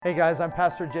Hey guys, I'm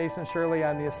Pastor Jason Shirley.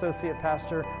 I'm the associate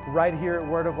pastor right here at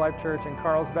Word of Life Church in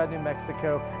Carlsbad, New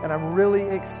Mexico, and I'm really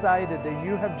excited that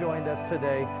you have joined us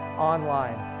today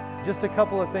online. Just a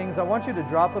couple of things. I want you to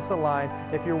drop us a line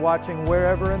if you're watching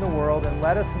wherever in the world and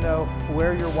let us know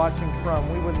where you're watching from.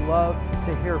 We would love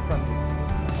to hear from you.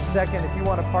 Second, if you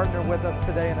want to partner with us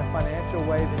today in a financial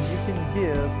way, then you can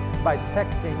give by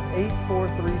texting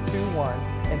 84321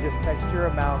 and just text your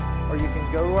amount, or you can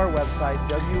go to our website,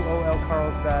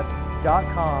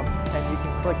 wolcarlsbad.com, and you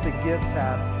can click the Give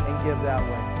tab and give that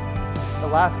way. The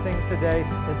last thing today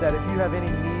is that if you have any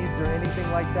needs or anything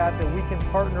like that that we can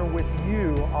partner with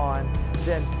you on,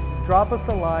 then drop us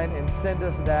a line and send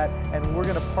us that, and we're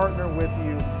going to partner with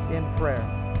you in prayer.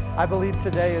 I believe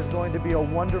today is going to be a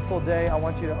wonderful day. I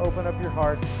want you to open up your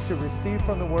heart to receive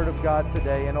from the Word of God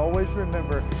today, and always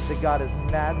remember that God is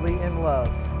madly in love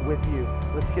with you.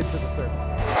 Let's get to the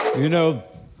service. You know,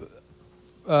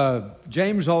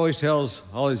 James always tells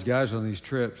all these guys on these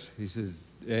trips, he says,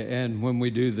 and when we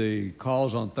do the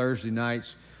calls on Thursday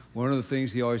nights, one of the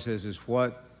things he always says is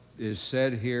what is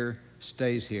said here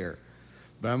stays here.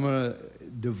 But I'm going to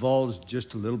divulge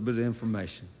just a little bit of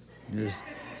information.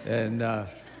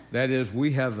 That is,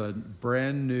 we have a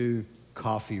brand new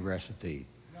coffee recipe.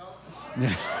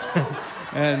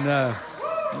 And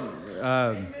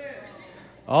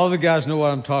all the guys know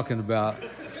what I'm talking about.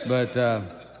 But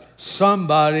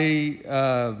somebody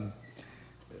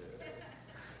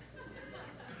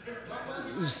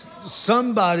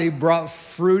brought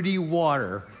fruity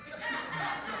water.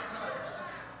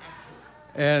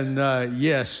 And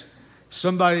yes,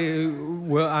 somebody,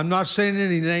 well, I'm not saying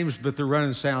any names, but they're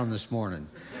running sound this morning.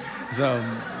 So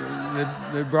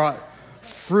they brought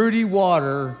fruity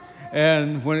water,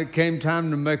 and when it came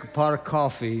time to make a pot of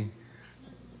coffee,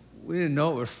 we didn't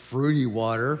know it was fruity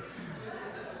water.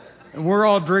 And we're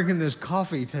all drinking this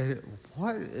coffee.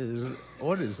 What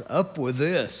is up with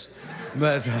this?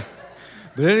 But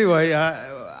anyway,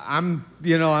 I'm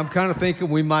kind of thinking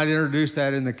we might introduce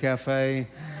that in the cafe,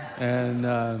 and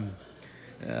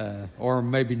or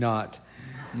maybe not.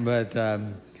 But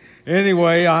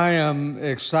anyway, I am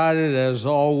excited as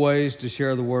always to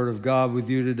share the Word of God with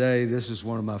you today. This is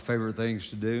one of my favorite things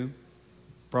to do.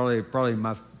 Probably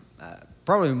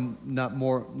not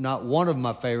one of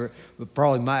my favorite, but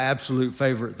probably my absolute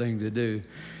favorite thing to do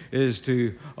is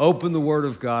to open the Word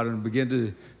of God and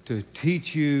begin to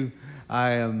teach you.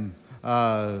 I am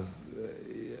a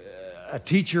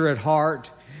teacher at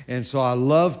heart, and so I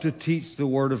love to teach the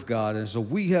Word of God. And so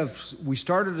we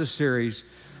started a series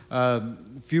a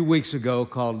few weeks ago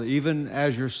called Even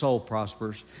As Your Soul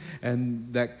Prospers, and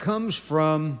that comes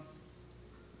from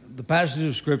the passage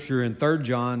of Scripture in 3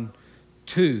 John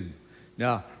 2.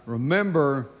 Now,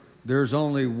 remember, there's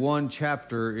only one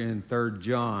chapter in 3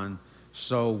 John,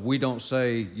 so we don't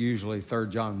say usually 3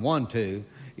 John 1-2,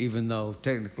 even though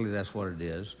technically that's what it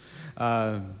is.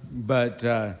 But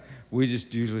we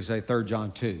just usually say 3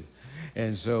 John 2.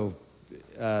 And so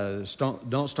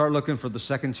don't start looking for the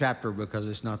second chapter because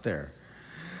it's not there.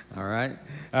 All right?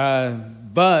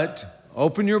 But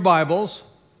open your Bibles.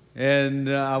 And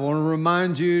I want to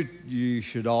remind you, you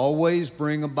should always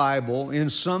bring a Bible in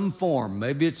some form.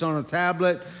 Maybe it's on a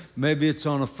tablet, maybe it's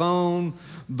on a phone,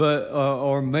 but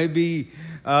or maybe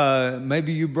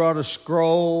you brought a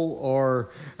scroll or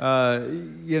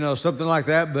something like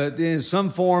that. But in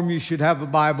some form, you should have a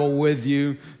Bible with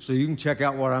you so you can check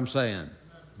out what I'm saying.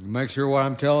 Make sure what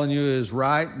I'm telling you is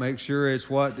right. Make sure it's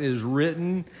what is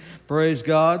written. Praise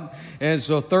God. And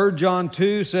so 3 John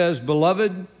 2 says,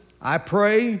 "Beloved, I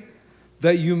pray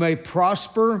that you may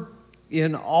prosper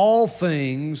in all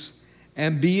things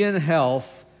and be in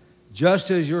health, just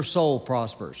as your soul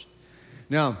prospers."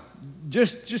 Now,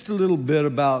 just a little bit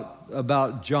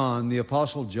about John, the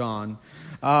Apostle John.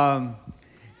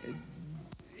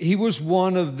 He was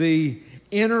one of the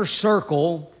inner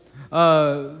circle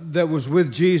that was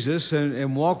with Jesus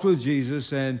and walked with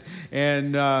Jesus, and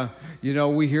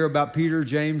we hear about Peter,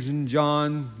 James, and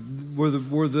John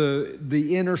were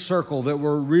the inner circle that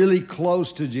were really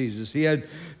close to Jesus. He had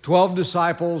 12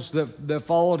 disciples that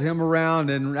followed him around,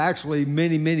 and actually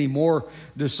many more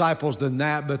disciples than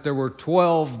that, but there were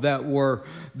 12 that were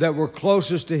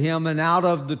closest to him, and out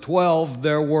of the 12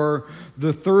 there were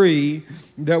the 3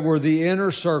 that were the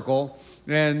inner circle,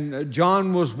 and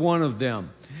John was one of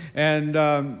them. And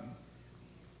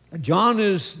John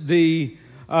is the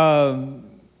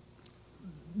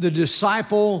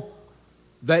disciple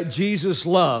that Jesus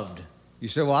loved. You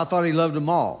say, well, I thought he loved them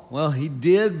all. Well, he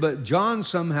did, but John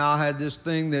somehow had this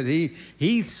thing that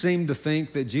he seemed to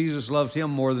think that Jesus loved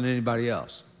him more than anybody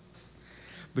else.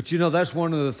 But that's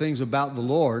one of the things about the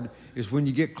Lord is when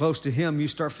you get close to him, you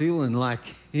start feeling like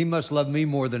he must love me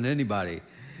more than anybody,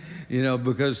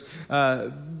 because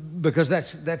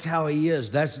that's how he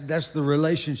is. That's the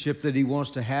relationship that he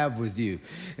wants to have with you.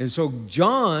 And so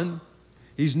John,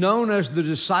 he's known as the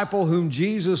disciple whom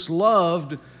Jesus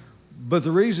loved. But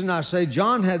the reason I say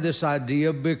John had this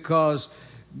idea because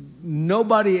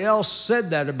nobody else said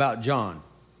that about John.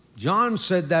 John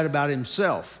said that about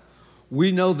himself.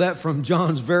 We know that from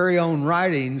John's very own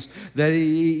writings that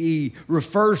he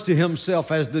refers to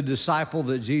himself as the disciple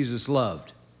that Jesus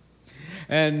loved.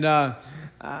 And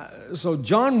so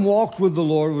John walked with the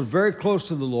Lord, was very close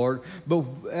to the Lord. But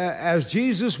as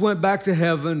Jesus went back to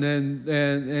heaven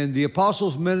and the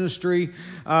apostles' ministry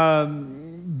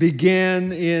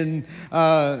began in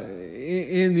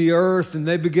the earth, and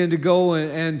they began to go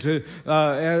and to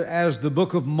as the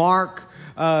book of Mark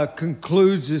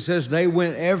concludes, it says they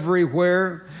went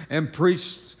everywhere and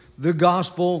preached the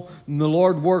gospel, and the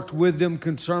Lord worked with them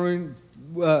confirming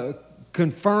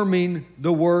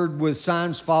the word with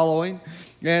signs following.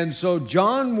 And so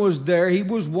John was there. He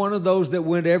was one of those that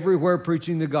went everywhere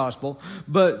preaching the gospel.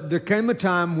 But there came a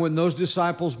time when those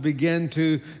disciples began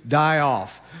to die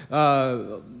off.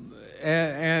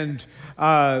 And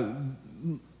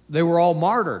they were all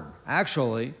martyred,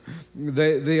 actually.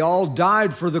 They all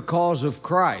died for the cause of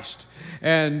Christ.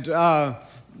 And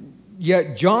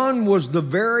yet John was the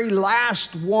very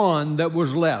last one that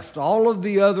was left. All of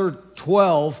the other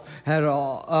 12 had,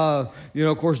 of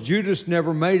course, Judas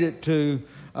never made it to,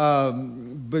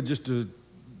 but just to,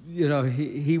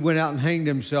 he went out and hanged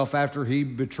himself after he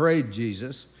betrayed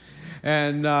Jesus.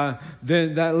 And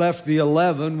then that left the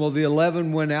 11. Well, the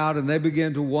 11 went out and they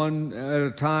began to one at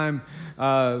a time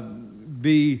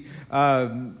be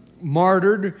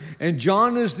martyred. And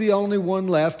John is the only one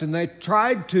left. And they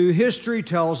tried to, history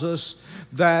tells us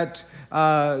that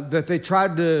they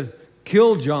tried to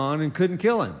kill John and couldn't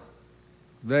kill him.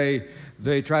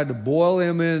 They tried to boil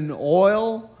him in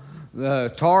oil,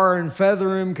 tar and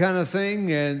feather him kind of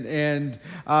thing, and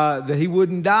that he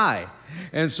wouldn't die.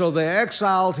 And so they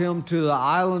exiled him to the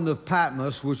island of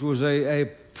Patmos, which was a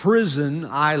prison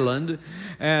island.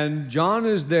 And John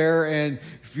is there, and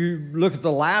if you look at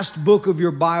the last book of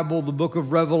your Bible, the book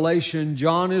of Revelation,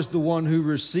 John is the one who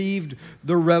received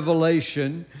the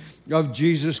revelation of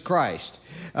Jesus Christ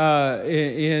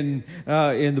in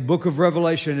the book of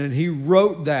Revelation, and he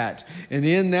wrote that, and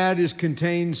in that is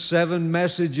contained 7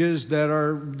 messages that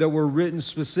were written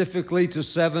specifically to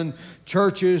 7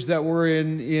 churches that were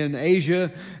in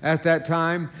Asia at that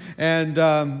time.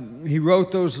 And he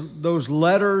wrote those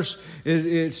letters.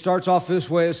 It starts off this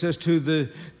way. It says to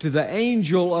the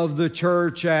angel of the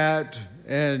church at,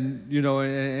 and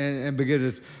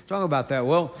begin to talk about that.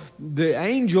 Well, the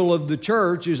angel of the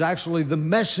church is actually the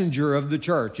messenger of the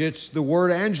church. It's the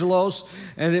word angelos,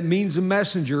 and it means a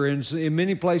messenger. And in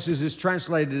many places, it's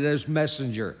translated as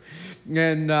messenger.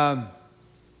 And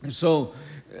so,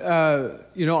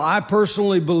 I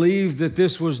personally believe that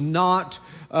this was not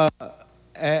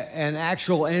an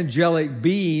actual angelic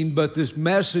being, but this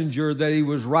messenger that he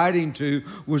was writing to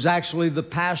was actually the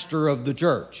pastor of the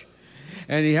church.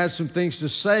 And he had some things to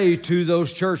say to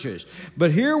those churches.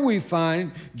 But here we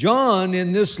find John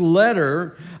in this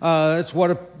letter. That's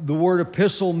what the word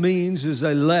epistle means, is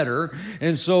a letter.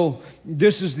 And so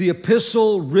this is the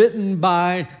epistle written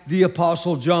by the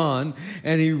Apostle John.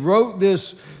 And he wrote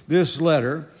this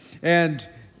letter. And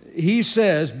he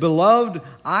says, "Beloved,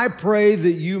 I pray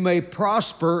that you may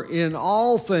prosper in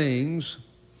all things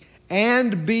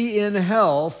and be in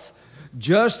health,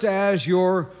 just as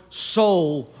your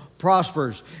soul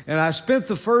prospers." And I spent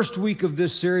the first week of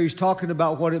this series talking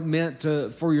about what it meant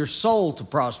for your soul to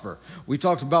prosper. We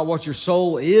talked about what your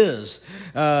soul is,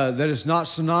 that it's not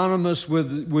synonymous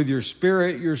with your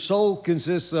spirit. Your soul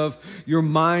consists of your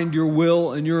mind, your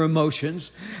will, and your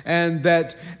emotions. And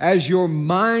that as your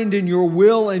mind and your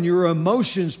will and your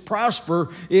emotions prosper,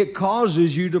 it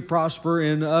causes you to prosper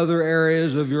in other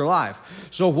areas of your life.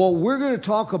 So what we're going to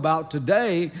talk about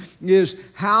today is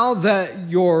how that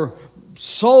your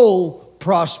soul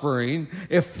prospering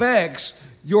affects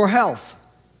your health.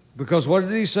 Because what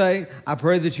did he say? I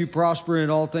pray that you prosper in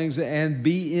all things and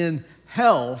be in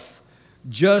health,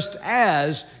 just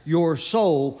as your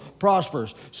soul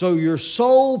prospers. So your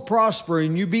soul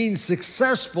prospering, you being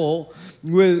successful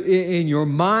in your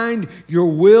mind,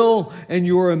 your will, and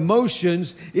your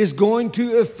emotions is going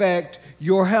to affect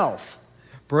your health.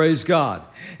 Praise God.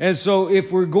 And so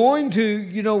if we're going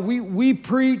to, we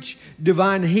preach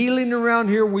divine healing around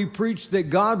here. We preach that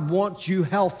God wants you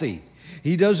healthy.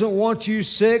 He doesn't want you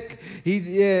sick.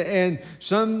 And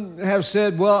some have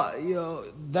said, well,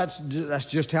 that's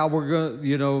just how we're going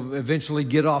to, eventually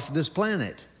get off this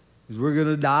planet. Is we're going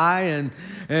to die,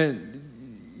 and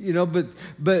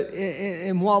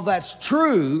while that's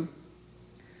true,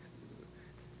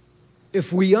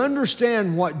 if we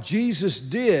understand what Jesus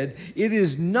did, it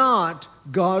is not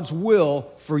God's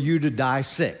will for you to die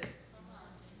sick.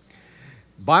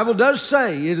 Bible does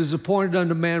say it is appointed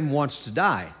unto man once to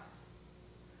die.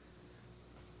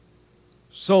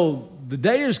 So the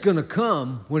day is going to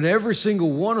come when every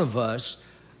single one of us,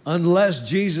 unless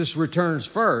Jesus returns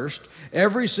first,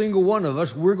 every single one of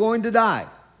us, we're going to die.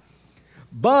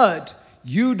 But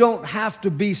you don't have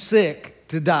to be sick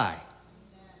to die.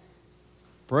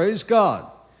 Praise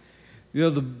God.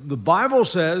 The Bible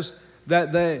says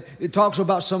that it talks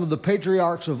about some of the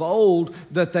patriarchs of old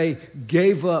that they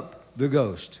gave up the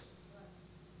ghost.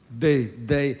 They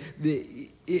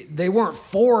weren't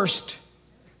forced.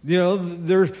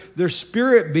 Their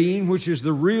spirit being, which is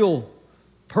the real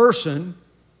person,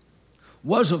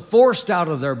 wasn't forced out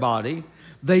of their body.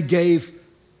 They gave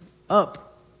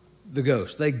up the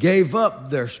ghost. They gave up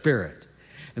their spirit.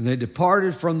 And they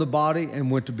departed from the body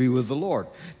and went to be with the Lord.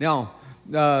 Now,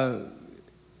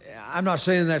 I'm not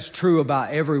saying that's true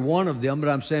about every one of them, but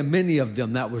I'm saying many of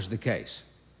them that was the case.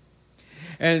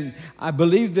 And I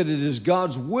believe that it is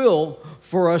God's will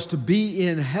for us to be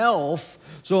in health.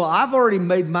 So I've already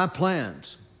made my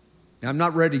plans. I'm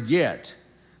not ready yet.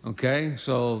 Okay,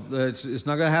 so it's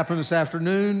not going to happen this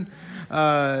afternoon,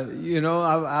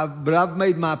 but I've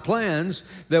made my plans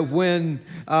that when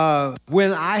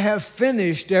I have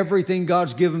finished everything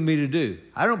God's given me to do,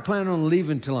 I don't plan on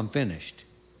leaving until I'm finished.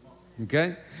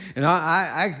 Okay, and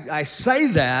I say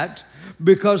that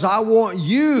because I want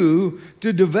you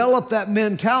to develop that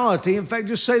mentality. In fact,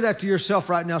 just say that to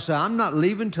yourself right now. Say, I'm not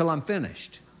leaving until I'm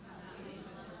finished.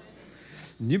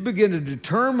 You begin to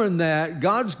determine that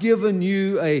God's given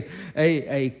you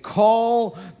a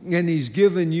call, and He's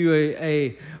given you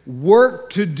a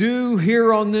work to do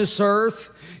here on this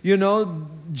earth.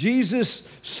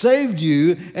 Jesus saved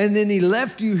you, and then He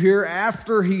left you here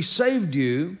after He saved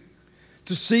you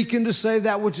to seek and to save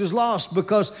that which is lost,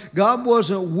 because God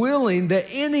wasn't willing that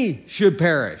any should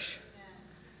perish.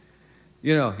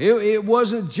 It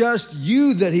wasn't just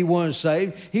you that He wanted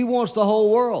saved. He wants the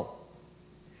whole world.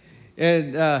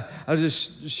 And I'll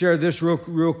just share this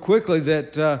real quickly,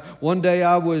 that one day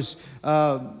I was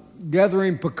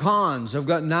gathering pecans. I've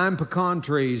got 9 pecan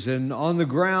trees, and on the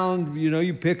ground,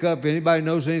 you pick up, anybody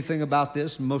knows anything about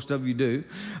this, and most of you do,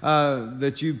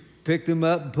 that you pick them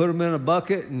up and put them in a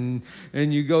bucket, and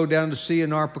you go down to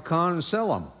C&R Pecan and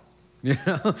sell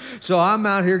them. So I'm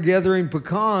out here gathering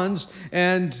pecans,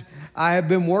 and I have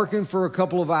been working for a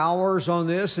couple of hours on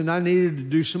this, and I needed to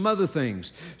do some other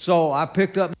things. So I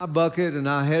picked up my bucket and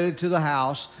I headed to the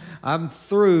house. I'm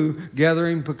through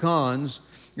gathering pecans,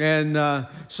 and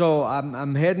so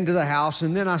I'm heading to the house,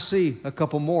 and then I see a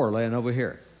couple more laying over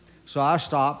here. So I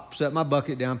stop, set my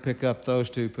bucket down, pick up those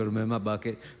 2, put them in my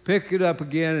bucket, pick it up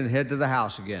again, and head to the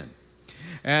house again.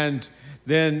 And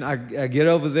then I get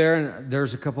over there, and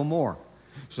there's a couple more.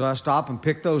 So I stop and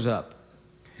pick those up.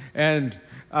 And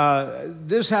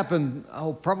this happened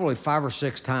probably 5 or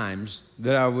 6 times,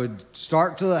 that I would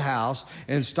start to the house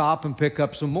and stop and pick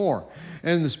up some more.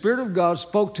 And the Spirit of God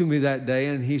spoke to me that day,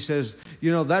 and He says,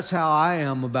 that's how I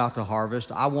am about the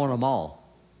harvest. I want them all.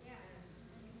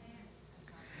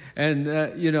 And,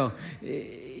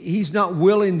 He's not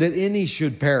willing that any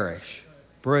should perish.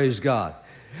 Praise God.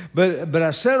 But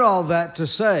I said all that to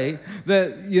say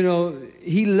that,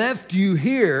 He left you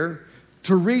here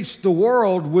to reach the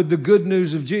world with the good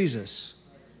news of Jesus.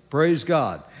 Praise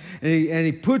God. And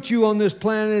he put you on this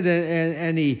planet,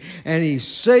 and he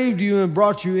saved you and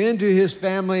brought you into His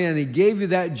family, and He gave you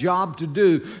that job to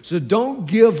do. So don't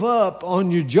give up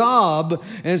on your job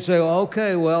and say,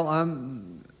 okay, well,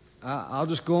 I'll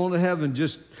just go on to heaven.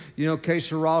 Just, que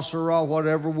sera,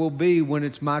 whatever will be. When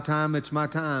it's my time, it's my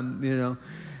time.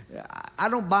 I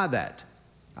don't buy that.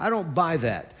 I don't buy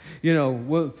that.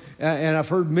 And I've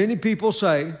heard many people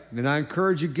say, and I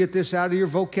encourage you to get this out of your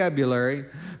vocabulary,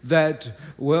 that,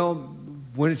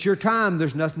 when it's your time,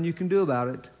 there's nothing you can do about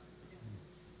it.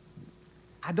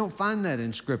 I don't find that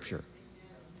in Scripture.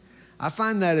 I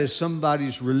find that as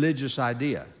somebody's religious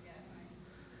idea.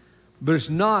 But it's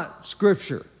not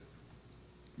Scripture.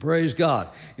 Praise God.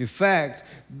 In fact,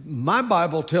 my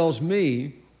Bible tells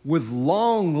me, with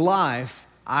long life,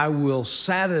 I will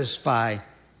satisfy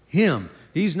him.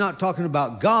 He's not talking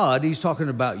about God. He's talking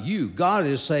about you. God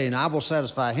is saying, I will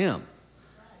satisfy him.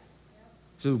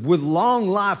 So with long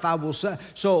life, I will satisfy.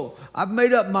 So I've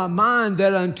made up my mind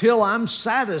that until I'm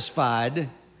satisfied,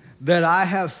 that I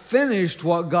have finished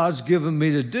what God's given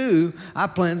me to do, I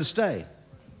plan to stay.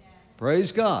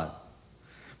 Praise God.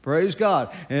 Praise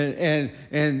God.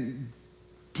 And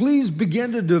please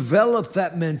begin to develop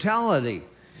that mentality.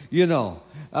 You know,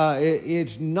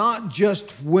 it's not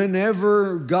just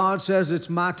whenever God says it's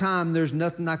my time, there's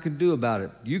nothing I can do about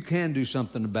it. You can do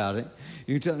something about it.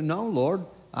 You tell, no, Lord,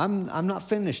 I'm not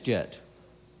finished yet.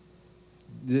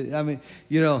 I mean,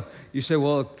 you know, you say,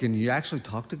 well, can you actually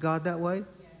talk to God that way?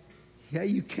 Yeah,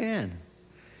 you can.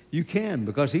 You can,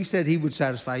 because He said He would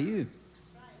satisfy you.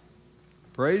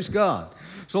 Praise God.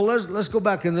 So let's go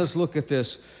back and let's look at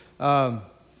this. Beloved,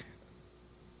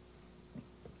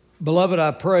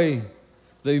 I pray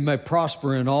that you may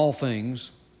prosper in all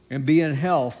things and be in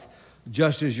health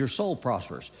just as your soul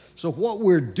prospers. So what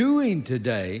we're doing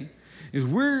today is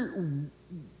we're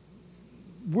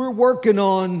working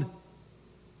on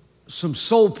some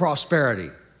soul prosperity.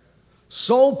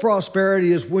 Soul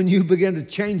prosperity is when you begin to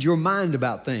change your mind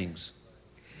about things.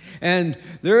 And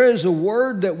there is a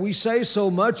word that we say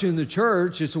so much in the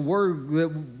church. It's a word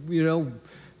that, you know,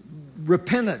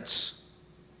 repentance.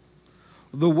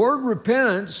 The word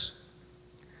repentance,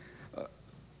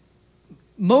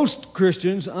 most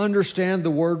Christians understand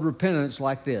the word repentance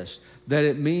like this, that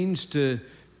it means to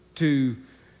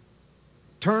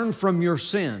turn from your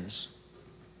sins.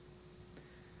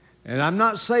 And I'm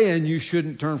not saying you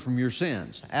shouldn't turn from your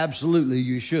sins. Absolutely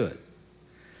you should.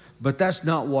 But that's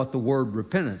not what the word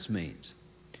repentance means.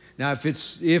 Now, if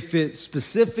it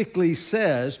specifically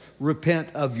says repent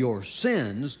of your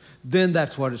sins, then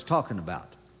that's what it's talking about.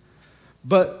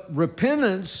 But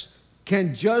repentance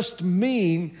can just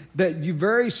mean that you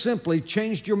very simply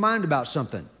changed your mind about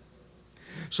something.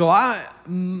 So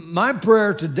my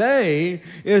prayer today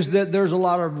is that there's a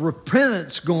lot of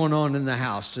repentance going on in the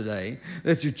house today,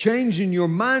 that you're changing your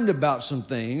mind about some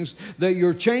things, that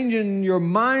you're changing your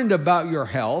mind about your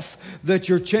health, that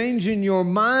you're changing your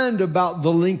mind about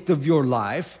the length of your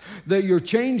life, that you're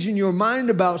changing your mind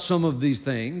about some of these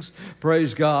things,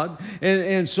 praise God.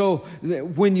 And so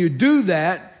when you do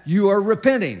that, you are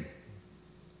repenting.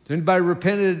 Has anybody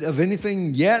repented of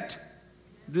anything yet?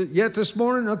 Yet this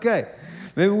morning? Okay.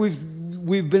 Maybe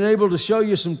we've been able to show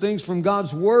you some things from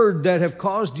God's Word that have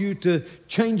caused you to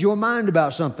change your mind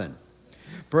about something.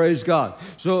 Praise God.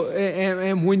 So,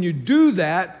 and when you do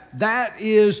that, that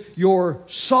is your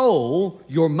soul,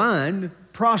 your mind,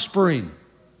 prospering.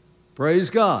 Praise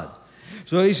God.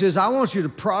 So He says, I want you to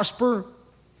prosper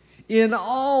in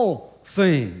all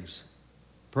things.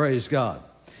 Praise God.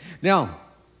 Now,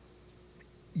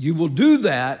 you will do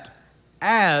that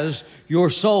as your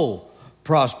soul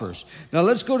prospers. Now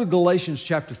let's go to Galatians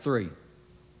chapter 3.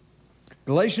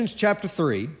 Galatians chapter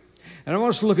 3, and I want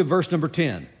us to look at verse number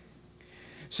 10. It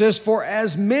says, for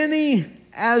as many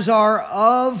as are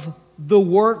of the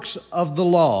works of the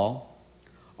law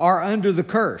are under the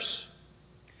curse.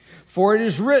 For it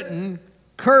is written,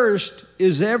 cursed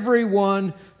is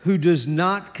everyone who does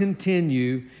not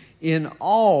continue in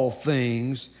all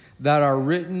things that are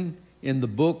written in the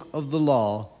book of the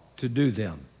law to do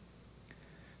them.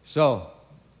 So,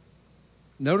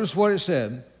 notice what it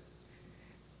said.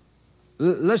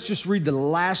 Let's just read the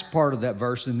last part of that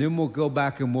verse, and then we'll go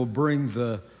back and we'll bring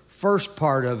the first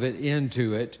part of it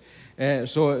into it,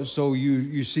 so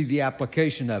you see the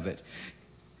application of it.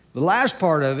 The last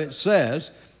part of it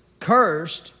says,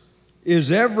 cursed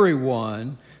is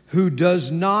everyone who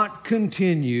does not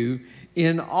continue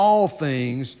in all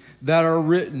things that are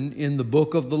written in the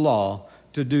book of the law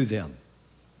to do them.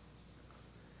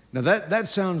 Now that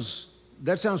sounds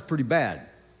pretty bad.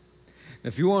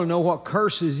 If you want to know what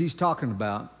curses he's talking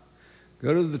about,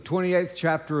 go to the 28th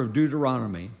chapter of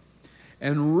Deuteronomy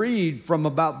and read from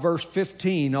about verse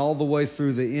 15 all the way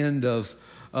through the end of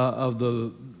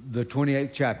the 28th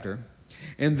chapter.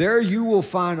 And there you will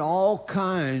find all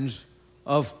kinds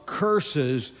of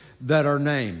curses that are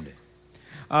named.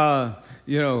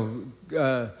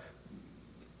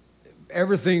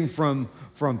 Everything from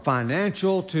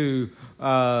financial to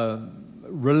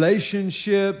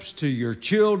relationships, to your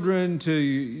children,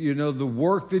 to the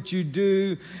work that you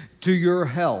do, to your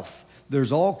health.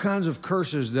 There's all kinds of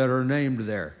curses that are named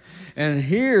there. And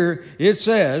here it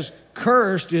says,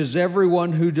 cursed is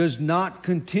everyone who does not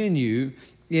continue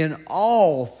in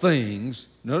all things.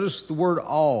 Notice the word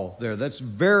all there. That's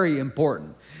very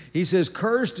important. He says,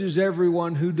 cursed is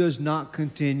everyone who does not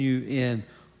continue in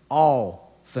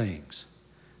all things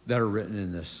that are written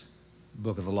in this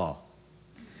book of the law.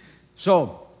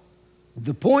 So,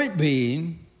 the point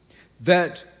being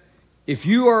that if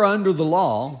you are under the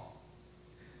law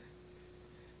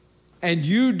and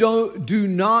you do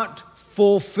not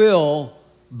fulfill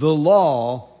the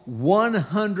law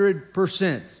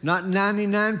 100%. Not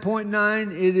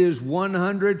 99.9, it is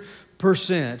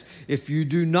 100%. If you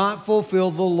do not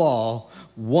fulfill the law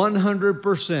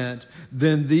 100%,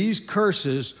 then these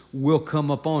curses will come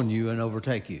upon you and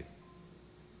overtake you.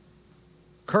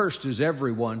 Cursed is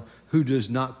everyone who does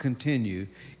not continue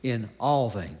in all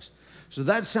things. So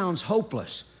that sounds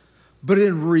hopeless. But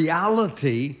in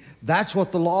reality, that's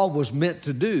what the law was meant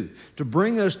to do, to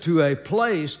bring us to a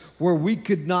place where we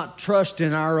could not trust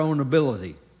in our own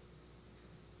ability.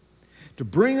 To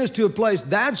bring us to a place,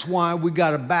 that's why we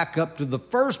got to back up to the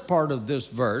first part of this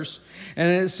verse.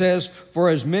 And it says, for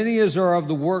as many as are of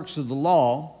the works of the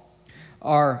law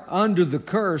are under the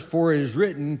curse, for it is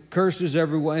written, cursed is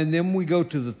everyone. And then we go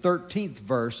to the 13th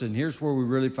verse, and here's where we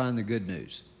really find the good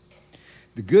news.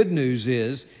 The good news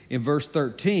is, in verse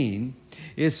 13,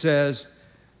 it says,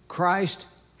 Christ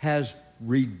has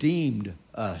redeemed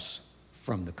us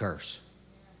from the curse.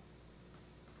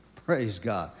 Praise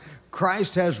God.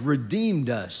 Christ has redeemed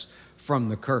us from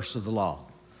the curse of the law.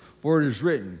 For it is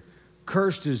written,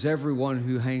 cursed is everyone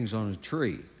who hangs on a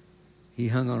tree. He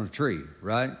hung on a tree,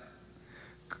 right?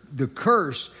 The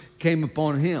curse came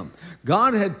upon him.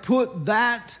 God had put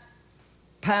that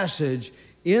passage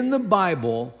in the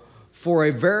Bible for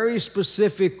a very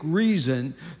specific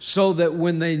reason, so that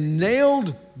when they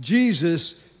nailed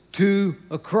Jesus to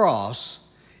a cross,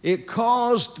 it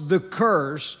caused the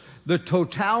curse, the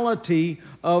totality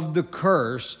of the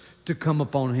curse, to come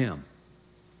upon him.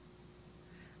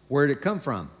 Where did it come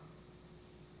from?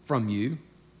 From you.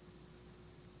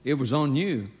 It was on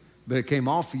you, but it came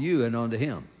off of you and onto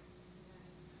him.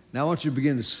 Now I want you to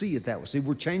begin to see it that way. See,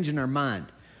 we're changing our mind.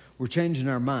 We're changing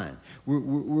our mind.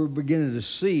 We're beginning to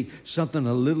see something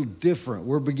a little different.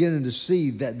 We're beginning to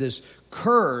see that this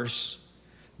curse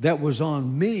that was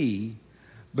on me,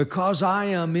 because I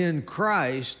am in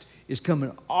Christ, is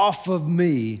coming off of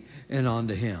me and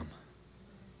onto him.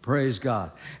 Praise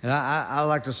God. And I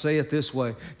like to say it this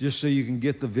way, just so you can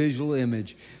get the visual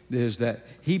image, is that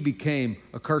he became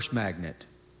a curse magnet.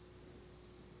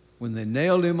 When they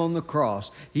nailed him on the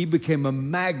cross, he became a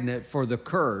magnet for the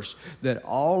curse, that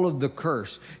all of the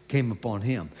curse came upon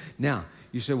him. Now,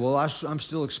 you say, well, I'm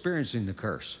still experiencing the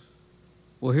curse.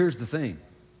 Well, here's the thing.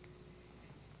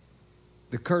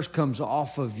 The curse comes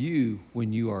off of you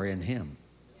when you are in him.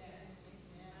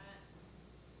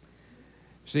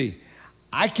 See,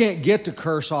 I can't get the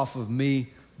curse off of me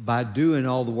by doing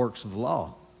all the works of the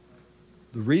law.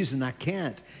 The reason I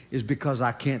can't is because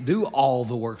I can't do all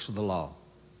the works of the law.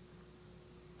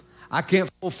 I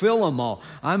can't fulfill them all.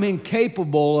 I'm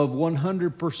incapable of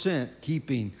 100%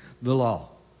 keeping the law.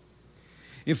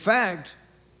 In fact,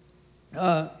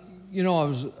 I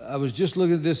was just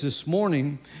looking at this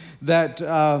morning, that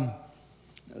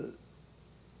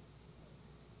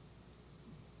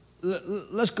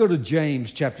let's go to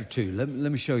James chapter 2. Let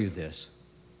me show you this.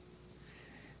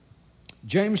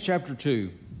 James chapter 2,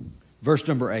 verse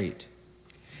number 8.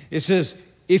 It says,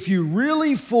 if you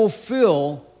really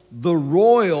fulfill the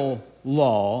royal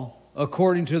law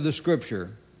according to the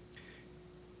scripture,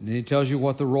 and he tells you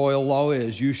what the royal law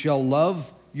is. You shall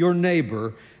love your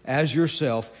neighbor as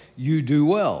yourself. You do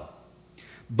well.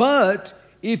 But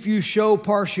if you show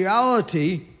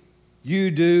partiality,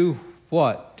 you do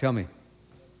what? Tell me.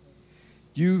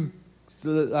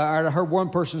 I heard one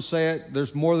person say it.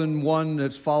 There's more than one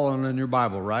that's following in your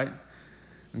Bible, right?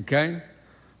 Okay?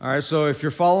 All right, so if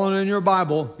you're following in your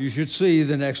Bible, you should see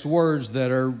the next words that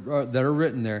are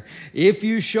written there. If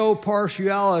you show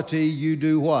partiality, you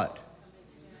do what?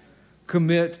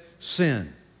 Commit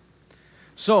sin.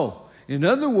 So, in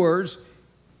other words,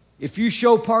 if you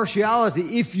show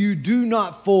partiality, if you do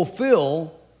not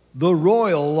fulfill the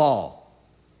royal law.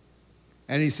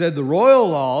 And he said the royal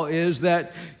law is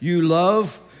that you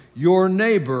love your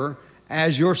neighbor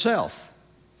as yourself.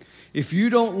 If you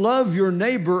don't love your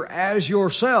neighbor as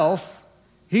yourself,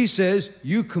 he says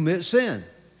you commit sin.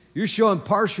 You're showing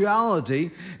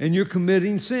partiality and you're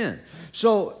committing sin.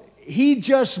 So he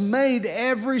just made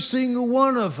every single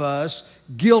one of us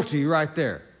guilty right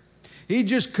there. He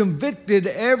just convicted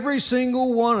every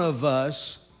single one of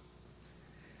us.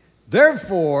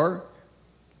 Therefore,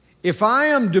 if I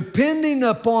am depending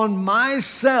upon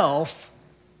myself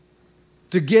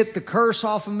to get the curse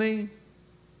off of me,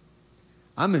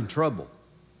 I'm in trouble,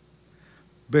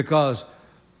 because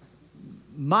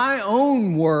my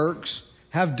own works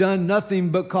have done nothing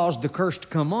but cause the curse to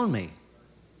come on me.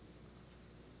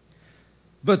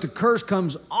 But the curse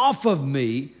comes off of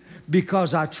me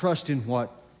because I trust in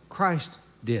what Christ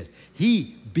did.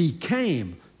 He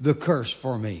became the curse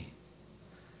for me.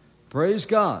 Praise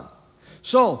God.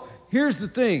 So here's the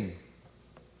thing.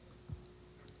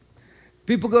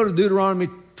 People go to Deuteronomy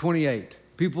 28.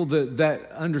 People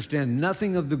that understand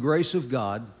nothing of the grace of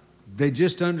God. They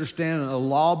just understand a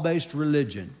law-based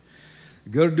religion.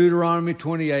 Go to Deuteronomy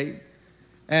 28,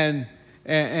 and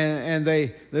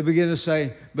they begin to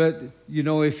say, but, you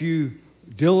know, if you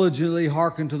diligently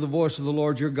hearken to the voice of the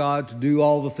Lord your God to do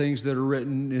all the things that are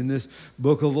written in this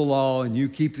book of the law, and you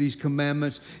keep these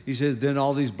commandments, he says, then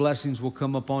all these blessings will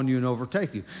come upon you and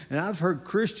overtake you. And I've heard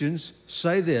Christians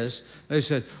say this. They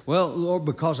said, well, Lord,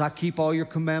 because I keep all your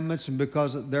commandments and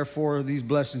because therefore these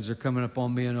blessings are coming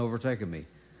upon me and overtaking me.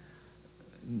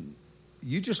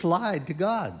 You just lied to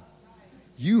God.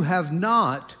 You have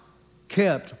not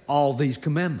kept all these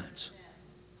commandments.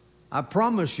 I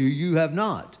promise you, you have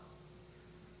not.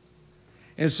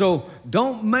 And so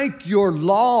don't make your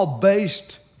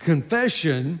law-based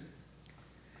confession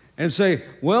and say,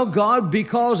 well, God,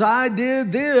 because I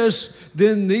did this,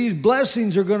 then these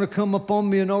blessings are going to come upon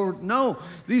me and over. No,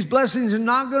 these blessings are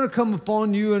not going to come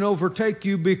upon you and overtake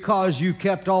you because you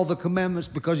kept all the commandments,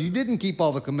 because you didn't keep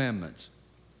all the commandments.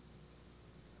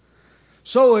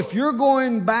 So if you're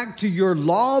going back to your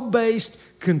law-based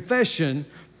confession,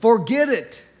 forget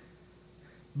it,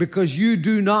 because you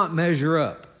do not measure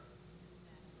up.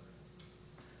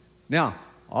 Now,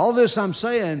 all this I'm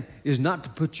saying is not to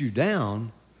put you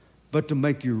down, but to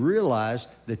make you realize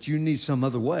that you need some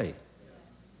other way.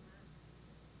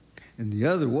 And the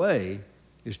other way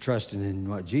is trusting in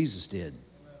what Jesus did.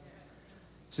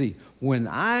 See, when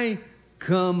I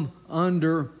come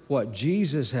under what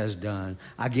Jesus has done,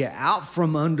 I get out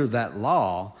from under that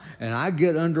law, and I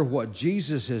get under what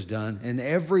Jesus has done, and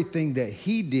everything that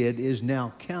he did is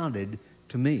now counted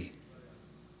to me.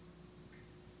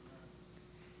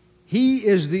 He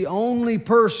is the only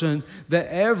person that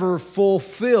ever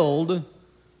fulfilled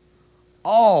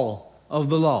all of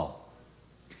the law.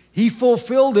 He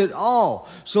fulfilled it all.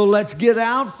 So let's get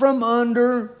out from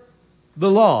under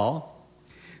the law.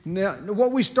 Now,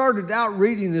 what we started out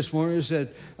reading this morning is that,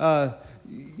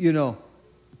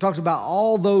 talks about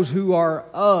all those who are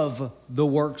of the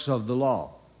works of the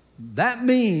law. That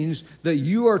means that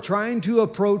you are trying to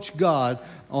approach God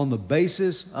on the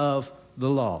basis of the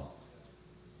law.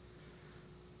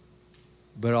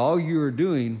 But all you are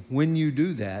doing when you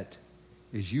do that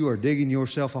is you are digging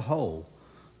yourself a hole,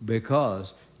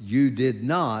 because you did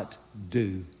not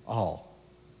do all.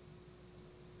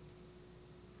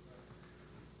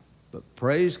 But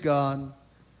praise God,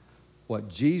 what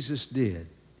Jesus did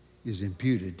is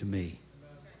imputed to me.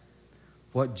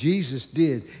 What Jesus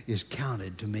did is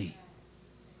counted to me.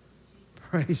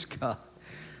 Praise God.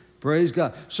 Praise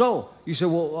God. So you say,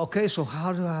 well, okay, so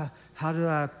how do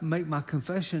I make my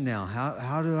confession now?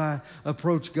 How do I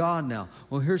approach God now?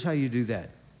 Well, here's how you do that.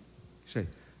 You say,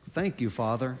 thank you,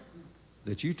 Father,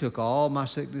 that you took all my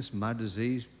sickness, my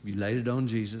disease, you laid it on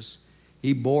Jesus.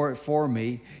 He bore it for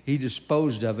me. He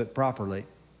disposed of it properly.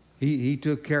 He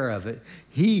took care of it.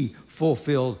 He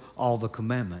fulfilled all the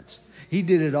commandments. He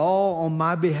did it all on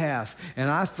my behalf. And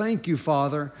I thank you,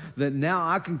 Father, that now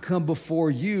I can come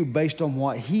before you based on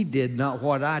what he did, not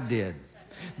what I did.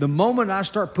 The moment I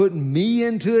start putting me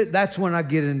into it, that's when I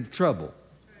get into trouble.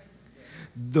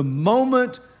 The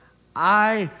moment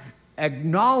I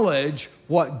acknowledge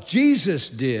what Jesus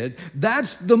did,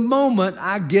 that's the moment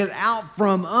I get out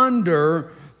from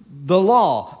under the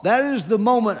law. That is the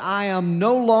moment I am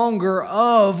no longer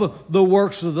of the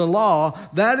works of the law.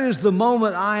 That is the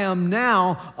moment I am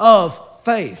now of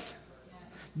faith.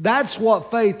 That's what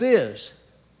faith is.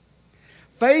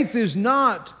 Faith is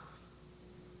not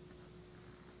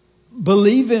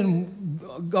believing,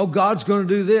 oh, God's going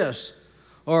to do this,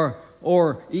 or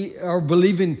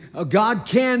believing, oh, God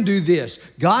can do this.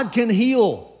 God can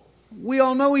heal. We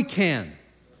all know he can.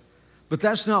 But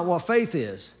that's not what faith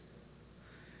is.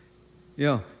 You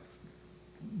know,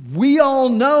 we all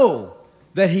know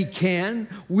that he can.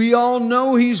 We all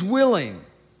know he's willing.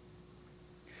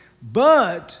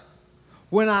 But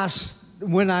when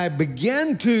I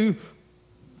begin to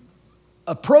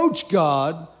approach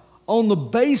God on the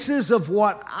basis of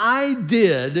what I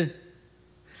did,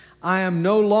 I am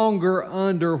no longer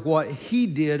under what he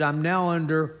did. I'm now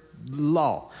under the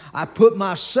law. I put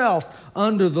myself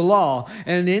under the law.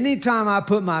 And anytime I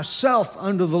put myself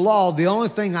under the law, the only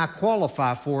thing I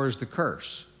qualify for is the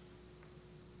curse.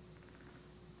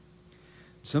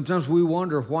 Sometimes we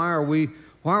wonder, why are we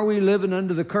living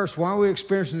under the curse? Why are we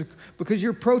experiencing it? Because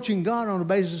you're approaching God on the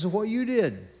basis of what you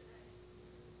did.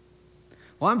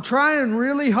 Well, I'm trying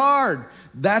really hard.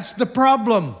 That's the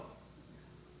problem.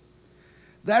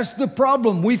 That's the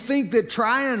problem. We think that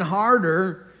trying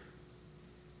harder,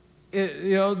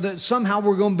 that somehow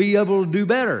we're going to be able to do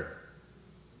better.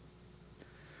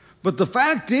 But the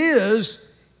fact is,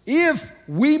 if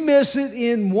we miss it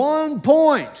in one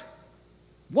point,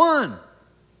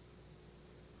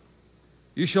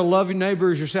 you shall love your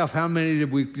neighbor as yourself. How many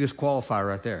did we disqualify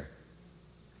right there?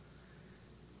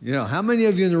 You know, how many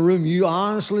of you in the room, you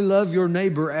honestly love your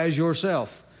neighbor as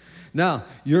yourself? Now,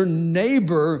 your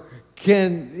neighbor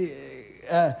can,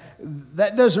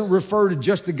 that doesn't refer to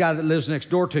just the guy that lives next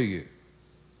door to you.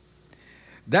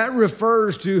 That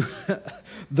refers to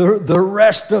the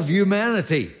rest of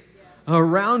humanity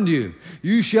around you.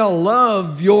 You shall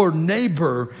love your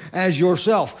neighbor as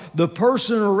yourself. The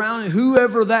person around,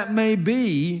 whoever that may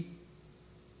be.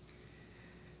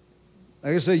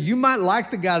 Like I say, you might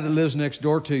like the guy that lives next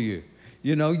door to you.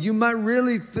 You know, you might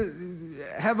really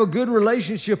have a good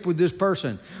relationship with this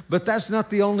person. But that's not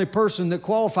the only person that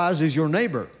qualifies as your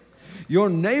neighbor. Your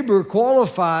neighbor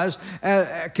qualifies,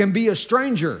 can be a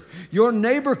stranger. Your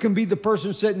neighbor can be the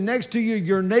person sitting next to you.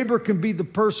 Your neighbor can be the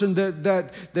person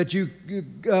that you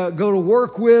go to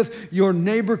work with. Your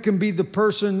neighbor can be the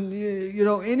person, you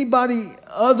know, anybody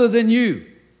other than you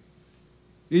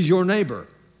is your neighbor.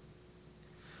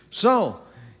 So,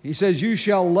 he says, you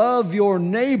shall love your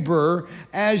neighbor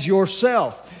as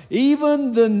yourself.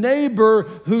 Even the neighbor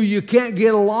who you can't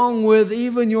get along with,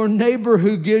 even your neighbor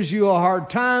who gives you a hard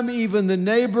time, even the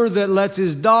neighbor that lets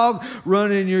his dog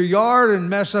run in your yard and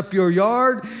mess up your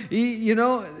yard, you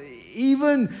know,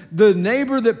 even the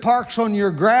neighbor that parks on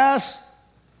your grass,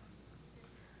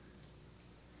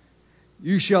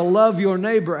 you shall love your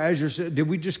neighbor as yourself. Did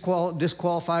we just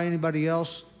disqualify anybody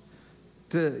else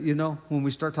to, you know, when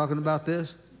we start talking about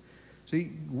this?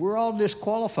 See, we're all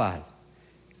disqualified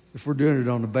if we're doing it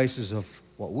on the basis of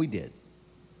what we did.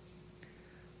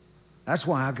 That's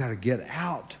why I've got to get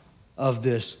out of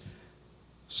this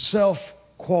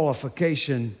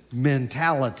self-qualification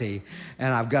mentality,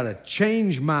 and I've got to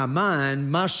change my mind.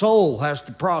 My soul has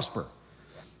to prosper.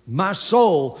 My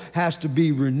soul has to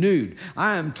be renewed.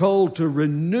 I am told to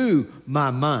renew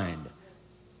my mind.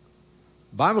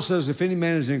 The Bible says if any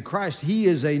man is in Christ, he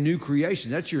is a new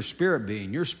creation. That's your spirit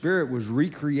being. Your spirit was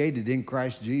recreated in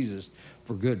Christ Jesus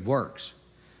for good works.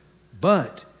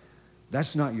 But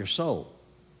that's not your soul.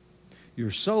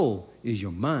 Your soul is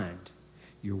your mind,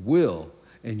 your will,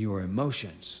 and your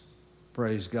emotions.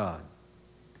 Praise God.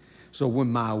 So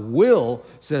when my will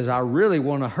says I really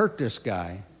want to hurt this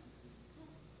guy,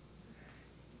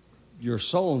 your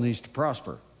soul needs to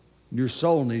prosper. Your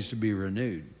soul needs to be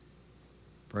renewed.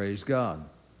 Praise God.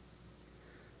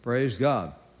 Praise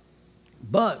God.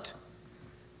 But,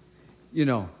 you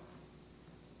know,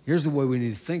 here's the way we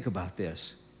need to think about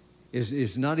this.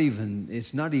 It's not even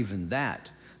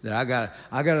that I got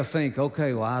to think,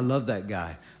 okay, well, I love that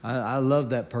guy. I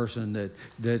love that person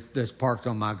that's parked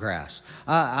on my grass.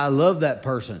 I love that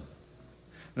person.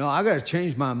 No, I got to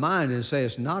change my mind and say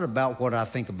it's not about what I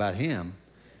think about him.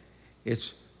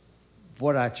 It's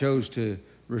what I chose to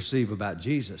receive about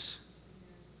Jesus.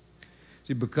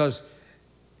 See, because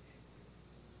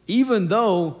even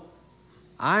though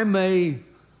I may,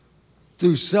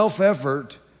 through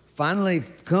self-effort, finally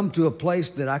come to a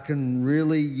place that I can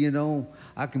really, you know,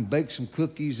 I can bake some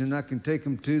cookies and I can take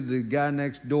them to the guy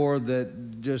next door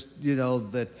that just, you know,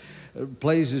 that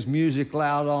plays his music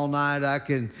loud all night. I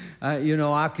can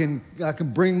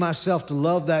bring myself to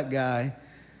love that guy,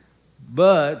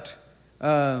 but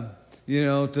you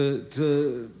know,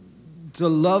 to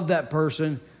love that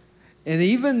person. And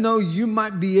even though you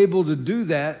might be able to do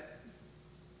that,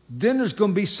 then there's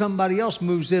going to be somebody else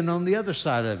moves in on the other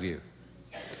side of you.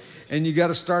 And you got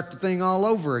to start the thing all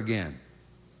over again.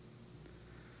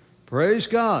 Praise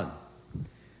God.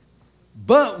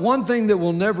 But one thing that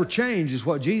will never change is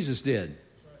what Jesus did.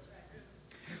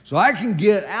 So I can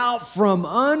get out from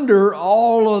under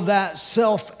all of that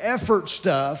self-effort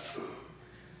stuff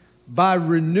by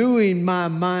renewing my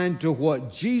mind to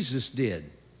what Jesus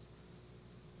did.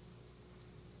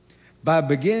 By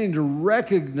beginning to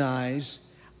recognize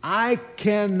I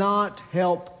cannot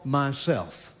help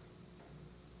myself.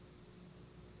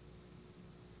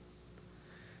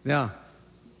 Now,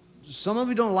 some of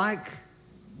you don't like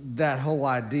that whole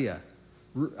idea.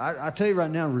 I tell you right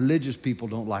now, religious people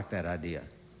don't like that idea.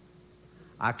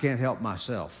 I can't help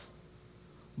myself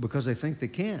because they think they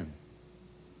can.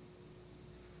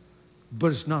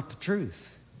 But it's not the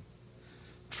truth.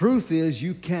 Truth is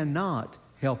you cannot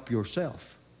help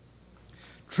yourself.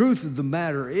 Truth of the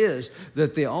matter is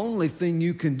that the only thing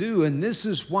you can do, and this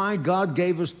is why God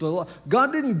gave us the law.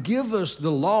 God didn't give us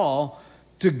the law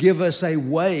to give us a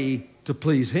way to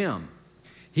please Him.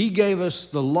 He gave us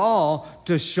the law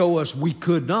to show us we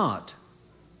could not.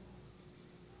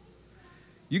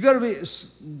 We got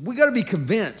to be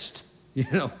convinced You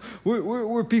know,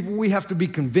 we're people, we have to be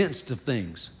convinced of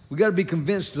things. We got to be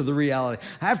convinced of the reality.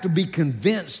 I have to be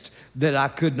convinced that I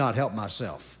could not help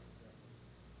myself.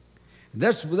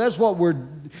 That's what we're,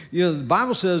 you know, the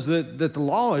Bible says that the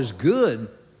law is good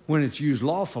when it's used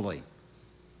lawfully.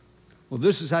 Well,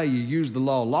 this is how you use the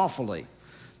law lawfully,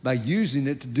 by using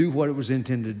it to do what it was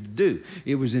intended to do.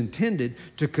 It was intended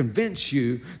to convince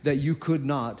you that you could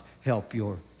not help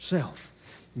yourself.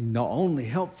 The only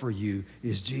help for you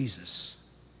is Jesus.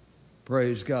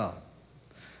 Praise God.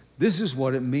 This is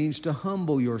what it means to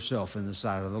humble yourself in the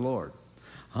sight of the Lord.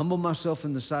 Humble myself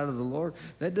in the sight of the Lord.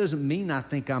 That doesn't mean I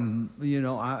think I'm, you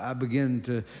know, I begin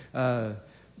to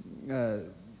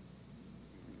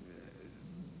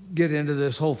get into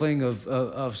this whole thing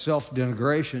of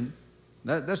self-denigration.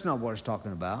 That's not what it's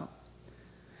talking about.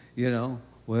 You know,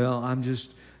 well, I'm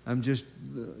just,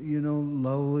 you know,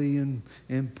 lowly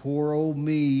and poor old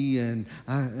me, and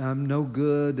I'm no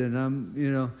good, and I'm,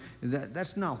 you know,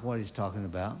 that's not what he's talking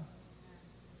about.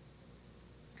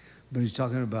 But he's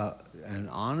talking about an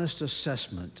honest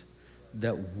assessment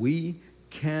that we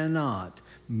cannot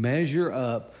measure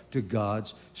up to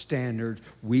God's standards.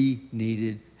 We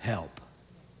needed help,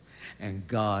 and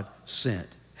God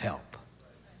sent help.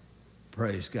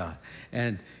 Praise God.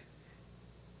 And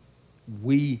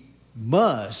we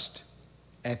must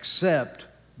accept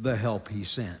the help he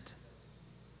sent.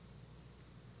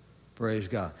 Praise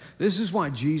God. This is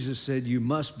why Jesus said you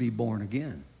must be born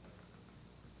again.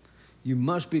 You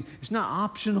must be. It's not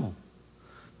optional.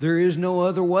 There is no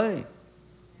other way.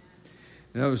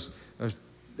 And I was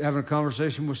having a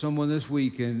conversation with someone this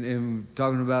week and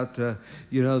talking about,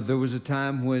 you know, there was a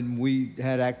time when we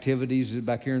had activities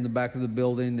back here in the back of the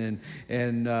building,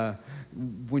 and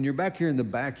when you're back here in the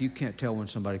back, you can't tell when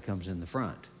somebody comes in the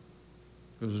front.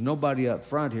 There's nobody up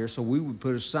front here, so we would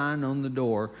put a sign on the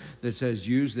door that says,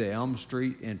 use the Elm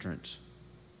Street entrance.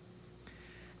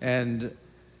 And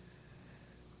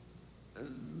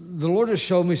the Lord has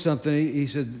showed me something. He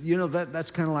said, you know,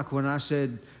 that's kind of like when I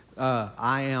said,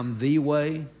 I am the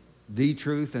way, the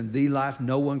truth, and the life.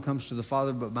 No one comes to the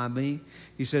Father but by me.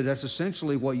 He said, that's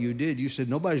essentially what you did. You said,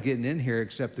 nobody's getting in here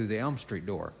except through the Elm Street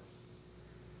door.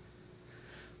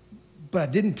 But I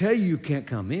didn't tell you can't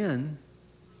come in.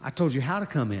 I told you how to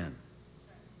come in.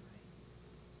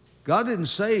 God didn't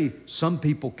say some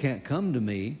people can't come to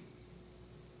me.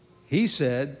 He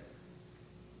said,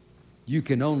 you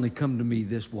can only come to me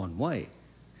this one way.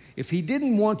 If he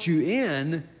didn't want you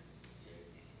in,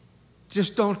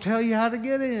 just don't tell you how to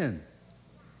get in.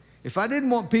 If I didn't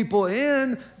want people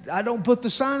in, I don't put the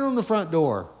sign on the front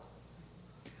door.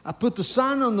 I put the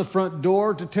sign on the front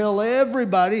door to tell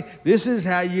everybody this is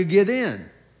how you get in.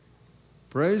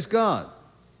 Praise God.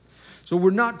 So we're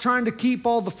not trying to keep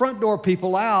all the front door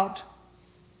people out.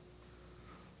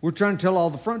 We're trying to tell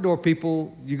all the front door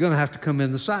people you're going to have to come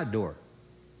in the side door.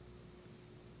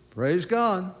 Praise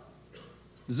God.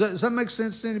 Does that make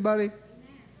sense to anybody?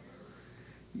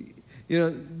 You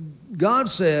know, God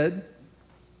said,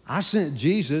 I sent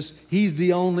Jesus. He's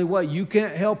the only way. You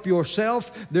can't help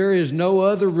yourself. There is no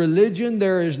other religion.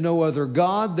 There is no other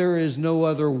God. There is no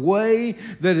other way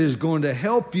that is going to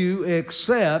help you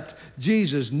except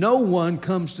Jesus. No one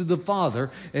comes to the Father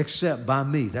except by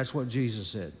me. That's what Jesus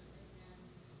said.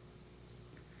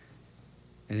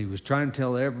 And he was trying to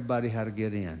tell everybody how to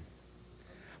get in.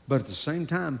 But at the same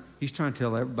time, he's trying to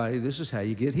tell everybody this is how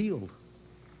you get healed.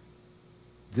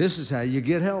 This is how you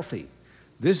get healthy.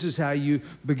 This is how you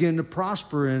begin to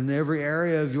prosper in every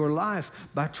area of your life,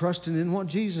 by trusting in what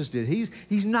Jesus did.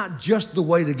 He's not just the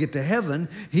way to get to heaven.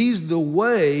 He's the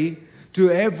way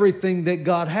to everything that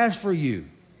God has for you.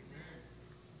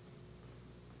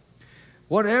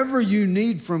 Whatever you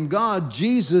need from God,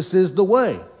 Jesus is the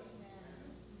way.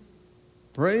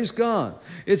 Praise God.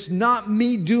 It's not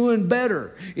me doing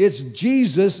better. It's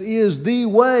Jesus is the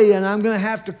way, and I'm going to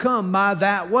have to come by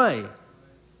that way.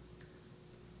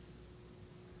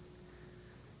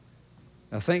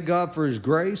 I thank God for His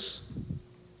grace.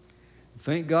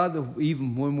 Thank God that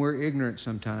even when we're ignorant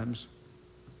sometimes,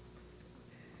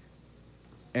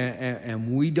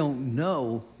 and we don't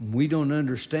know, we don't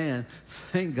understand,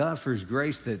 thank God for His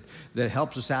grace that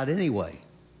helps us out anyway.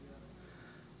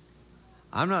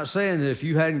 I'm not saying that if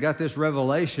you hadn't got this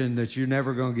revelation that you're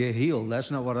never going to get healed.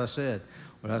 That's not what I said.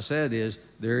 What I said is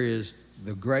there is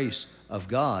the grace of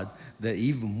God that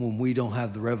even when we don't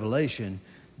have the revelation,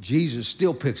 Jesus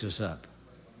still picks us up.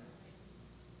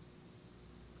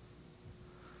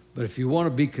 But if you want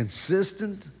to be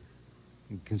consistent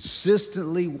and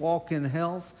consistently walk in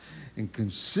health and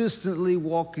consistently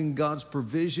walk in God's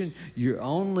provision, you're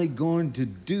only going to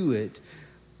do it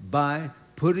by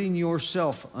putting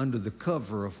yourself under the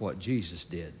cover of what Jesus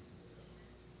did.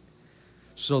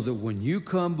 So that when you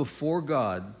come before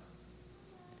God,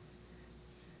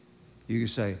 you can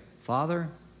say, Father,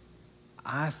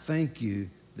 I thank you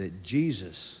that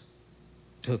Jesus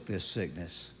took this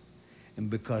sickness. And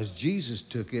because Jesus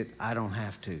took it, I don't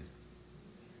have to.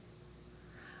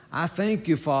 I thank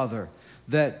you, Father,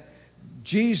 that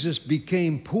Jesus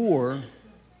became poor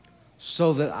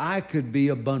so that I could be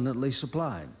abundantly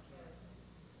supplied.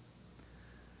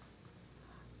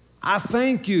 I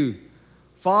thank you,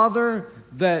 Father,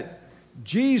 that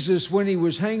Jesus, when he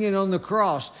was hanging on the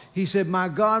cross, he said, my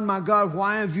God,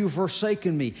 why have you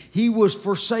forsaken me? He was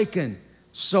forsaken,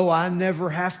 so I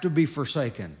never have to be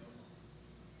forsaken.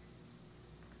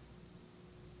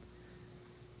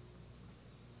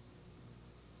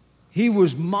 He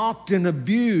was mocked and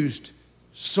abused,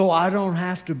 so I don't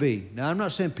have to be. Now, I'm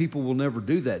not saying people will never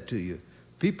do that to you.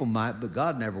 People might, but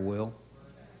God never will.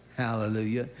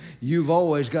 Hallelujah. You've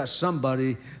always got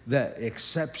somebody that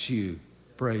accepts you.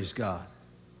 Praise God.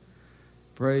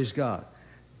 Praise God.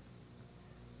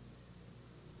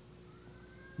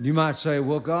 You might say,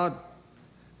 well, God,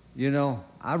 you know,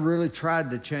 I really tried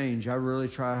to change. I really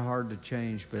tried hard to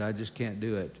change, but I just can't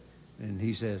do it. And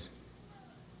he says,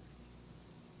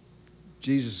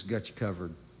 Jesus got you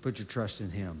covered. Put your trust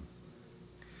in him.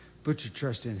 Put your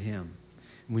trust in him.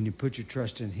 When you put your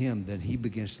trust in him, then he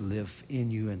begins to live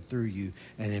in you and through you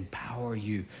and empower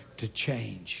you to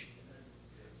change.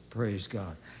 Praise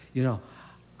God. You know,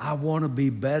 I want to be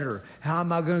better. How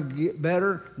am I going to get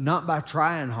better? Not by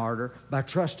trying harder, by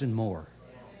trusting more.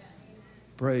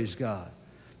 Praise God.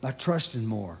 By trusting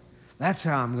more. That's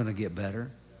how I'm going to get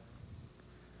better.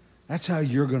 That's how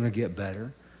you're going to get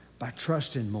better, by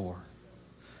trusting more.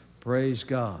 Praise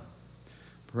God.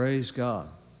 Praise God.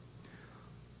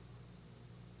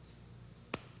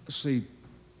 Let's see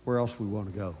where else we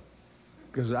want to go.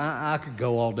 Because I could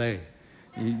go all day.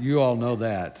 You all know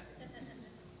that.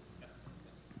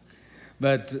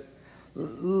 But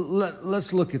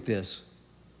let's look at this.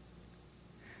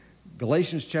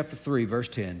 Galatians chapter 3, verse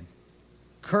 10.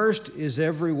 Cursed is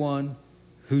everyone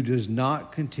who does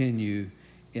not continue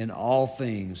in all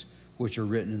things which are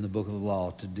written in the book of the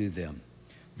law to do them.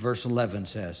 Verse 11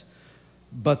 says,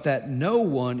 but that no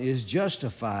one is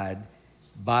justified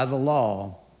by the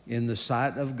law in the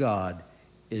sight of God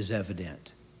is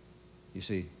evident. You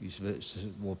see,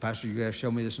 well, Pastor, you got to show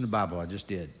me this in the Bible. I just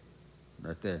did.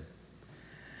 Right there.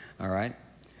 All right.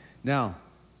 Now,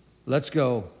 let's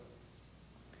go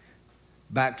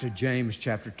back to James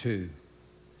chapter 2.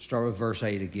 Start with verse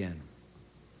 8 again.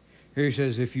 Here he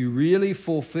says, if you really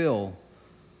fulfill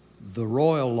the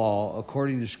royal law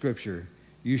according to Scripture,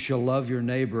 you shall love your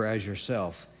neighbor as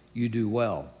yourself. You do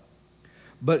well.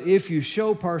 But if you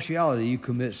show partiality, you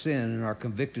commit sin and are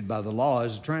convicted by the law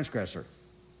as a transgressor.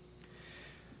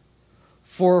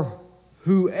 For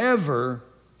whoever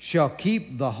shall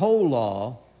keep the whole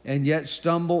law and yet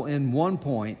stumble in one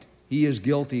point, he is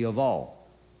guilty of all.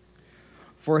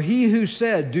 For he who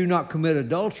said, do not commit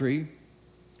adultery,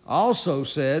 also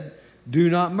said, do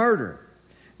not murder.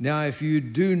 Now, if you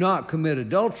do not commit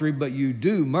adultery, but you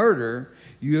do murder,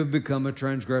 you have become a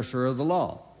transgressor of the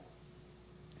law.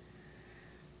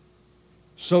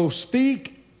 So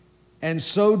speak and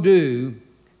so do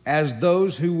as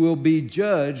those who will be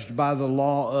judged by the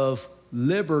law of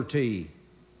liberty.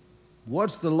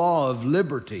 What's the law of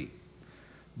liberty?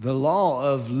 The law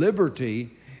of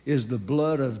liberty is the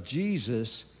blood of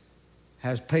Jesus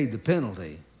has paid the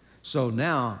penalty. So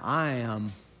now I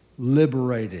am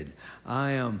liberated.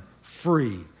 I am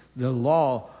free. The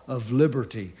law of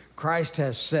liberty. Christ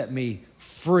has set me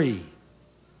free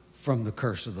from the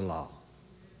curse of the law.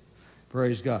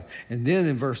 Praise God. And then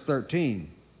in verse 13,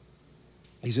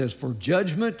 he says, for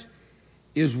judgment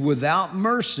is without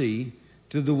mercy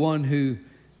to the one who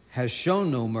has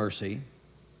shown no mercy.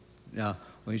 Now,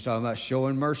 when he's talking about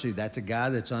showing mercy, that's a guy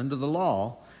that's under the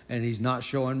law, and he's not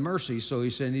showing mercy, so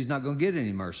he's saying he's not going to get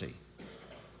any mercy.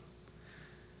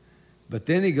 But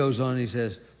then he goes on and he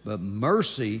says, but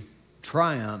mercy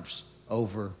triumphs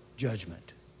over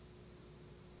judgment.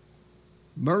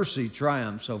 Mercy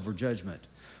triumphs over judgment.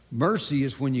 Mercy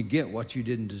is when you get what you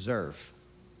didn't deserve.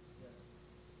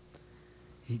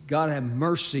 God had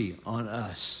mercy on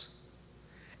us,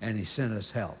 and he sent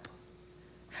us help.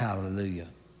 Hallelujah.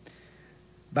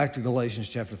 Back to Galatians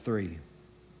chapter 3.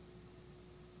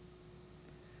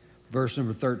 Verse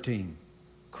number 13.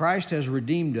 Christ has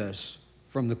redeemed us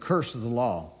from the curse of the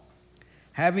law,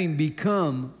 having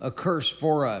become a curse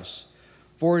for us.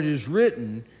 For it is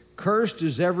written, cursed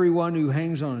is everyone who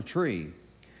hangs on a tree,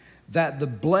 that the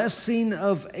blessing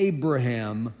of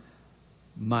Abraham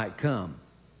might come.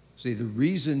 See, the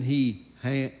reason he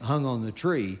hung on the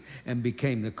tree and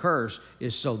became the curse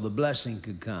is so the blessing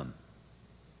could come.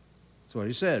 That's what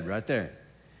he said right there.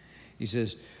 He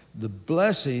says, the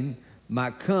blessing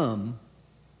might come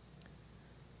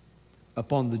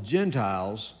upon the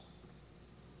Gentiles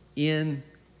in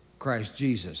Christ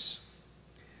Jesus,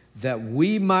 that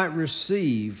we might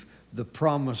receive the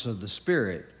promise of the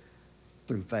Spirit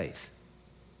through faith.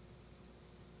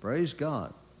 Praise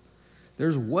God.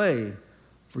 There's a way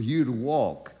for you to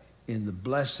walk in the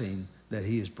blessing that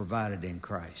he has provided in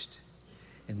Christ.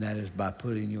 And that is by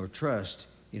putting your trust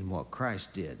in what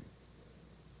Christ did.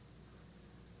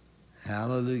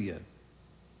 Hallelujah.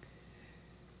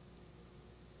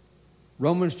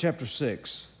 Romans chapter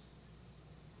 6,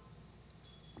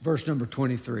 verse number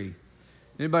 23.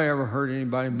 Anybody ever heard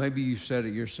anybody, maybe you said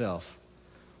it yourself,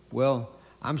 well,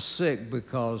 I'm sick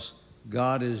because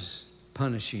God is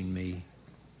punishing me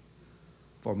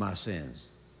for my sins.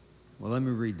 Well, let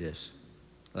me read this.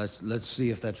 Let's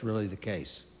see if that's really the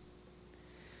case.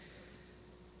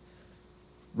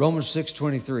 Romans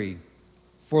 6:23.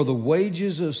 For the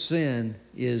wages of sin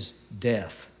is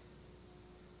death,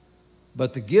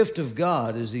 but the gift of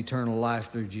God is eternal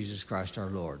life through Jesus Christ our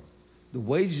Lord. The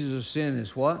wages of sin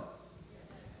is what?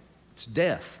 It's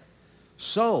death.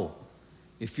 So,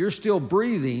 if you're still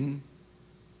breathing,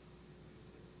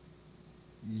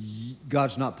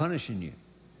 God's not punishing you.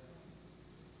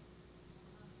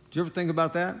 Did you ever think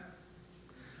about that?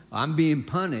 I'm being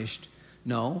punished.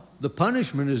 No, the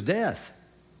punishment is death.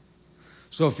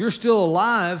 So if you're still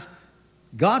alive,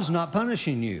 God's not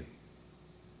punishing you.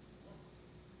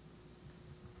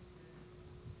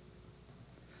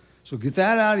 So get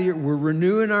that out of here. We're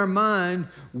renewing our mind.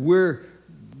 We're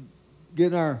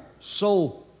getting our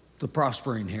soul to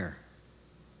prospering here.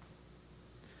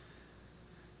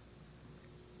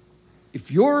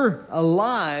 If you're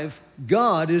alive,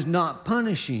 God is not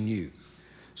punishing you.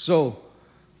 So,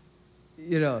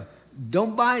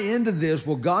 don't buy into this.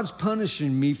 Well, God's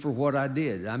punishing me for what I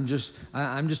did. I'm just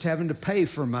having to pay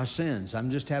for my sins.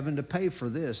 I'm just having to pay for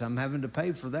this. I'm having to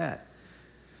pay for that.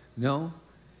 No.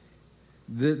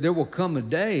 There will come a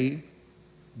day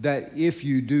that if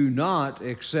you do not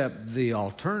accept the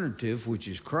alternative, which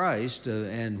is Christ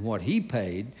and what he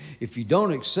paid, if you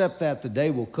don't accept that, the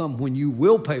day will come when you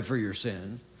will pay for your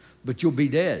sin, but you'll be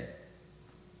dead.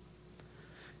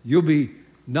 You'll be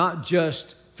not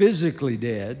just physically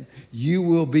dead, you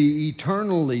will be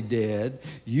eternally dead.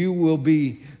 You will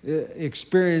be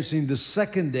experiencing the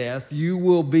second death. You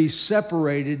will be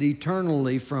separated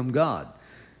eternally from God.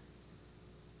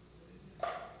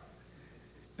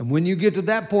 And when you get to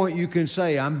that point, you can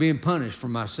say, I'm being punished for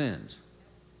my sins.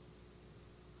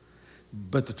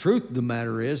 But the truth of the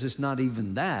matter is, it's not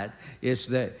even that. It's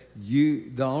that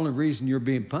the only reason you're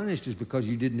being punished is because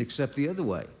you didn't accept the other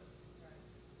way.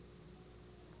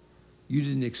 You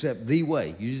didn't accept the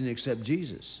way. You didn't accept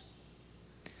Jesus.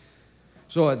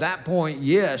 So at that point,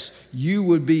 yes, you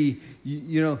would be,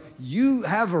 you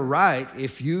have a right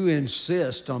if you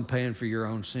insist on paying for your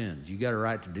own sins. You got a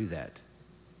right to do that.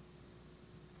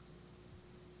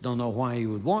 Don't know why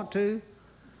you would want to,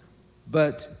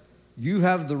 but you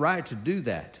have the right to do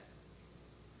that.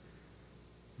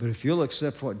 But if you'll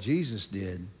accept what Jesus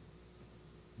did,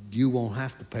 you won't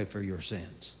have to pay for your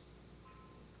sins.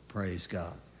 Praise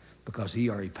God. Because he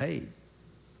already paid.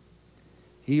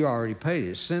 He already paid.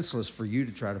 It's senseless for you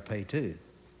to try to pay too.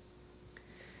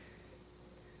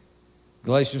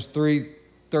 Galatians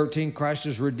 3:13, Christ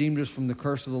has redeemed us from the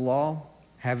curse of the law,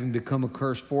 having become a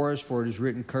curse for us, for it is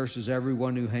written, cursed is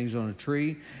everyone who hangs on a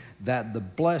tree, that the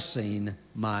blessing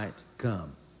might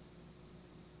come.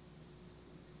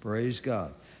 Praise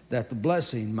God. That the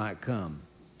blessing might come.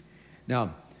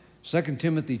 Now, 2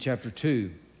 Timothy chapter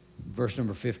 2, verse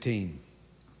number 15.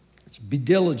 It's be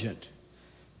diligent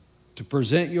to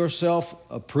present yourself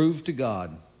approved to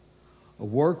God, a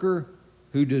worker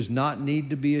who does not need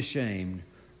to be ashamed,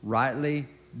 rightly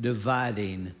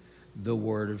dividing the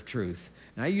word of truth.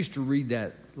 And I used to read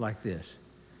that like this,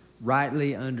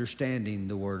 rightly understanding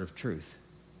the word of truth.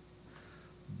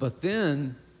 But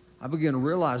then I began to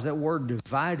realize that word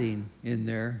dividing in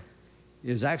there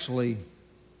is actually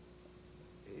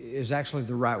the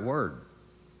right word.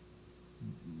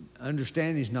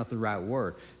 Understanding is not the right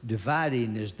word.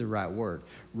 Dividing is the right word.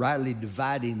 Rightly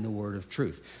dividing the word of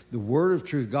truth. The word of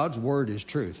truth, God's word is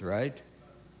truth, right?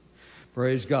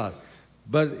 Praise God.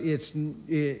 But it's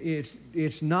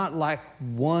not like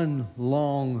one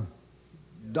long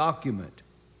document.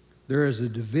 There is a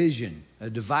division, a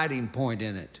dividing point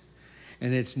in it.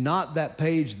 And it's not that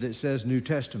page that says New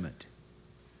Testament.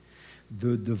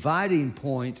 The dividing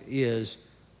point is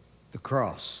the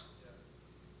cross.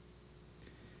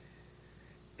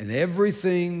 And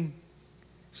everything,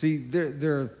 see,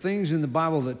 there are things in the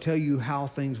Bible that tell you how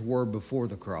things were before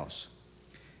the cross.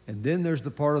 And then there's the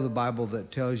part of the Bible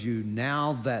that tells you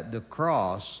now that the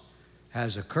cross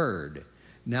has occurred,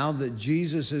 now that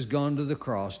Jesus has gone to the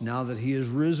cross, now that he has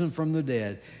risen from the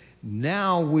dead,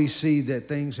 now we see that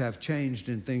things have changed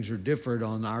and things are different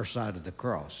on our side of the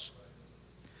cross.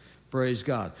 Praise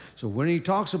God. So when he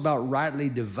talks about rightly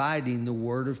dividing the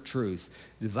word of truth,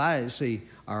 see,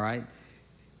 all right,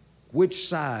 which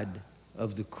side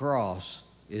of the cross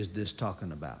is this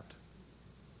talking about?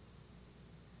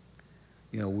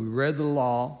 You know, we read the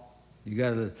law. You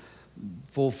got to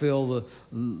fulfill the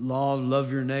law, love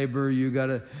your neighbor. You got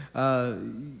to,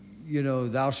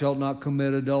 thou shalt not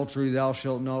commit adultery. Thou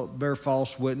shalt not bear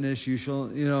false witness. You shall,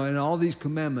 and all these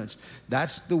commandments.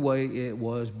 That's the way it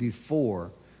was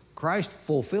before. Christ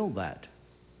fulfilled that.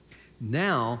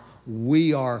 Now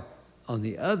we are on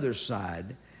the other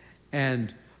side,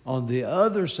 and on the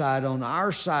other side, on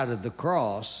our side of the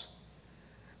cross,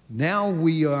 now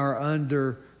we are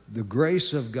under the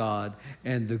grace of God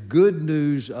and the good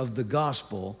news of the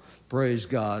gospel, praise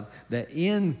God, that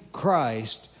in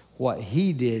Christ, what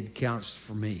he did counts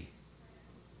for me.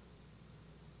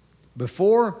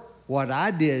 Before, what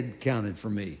I did counted for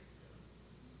me.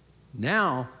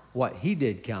 Now, what he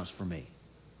did counts for me.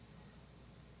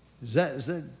 Is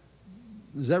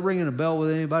that ringing a bell with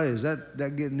anybody? Is that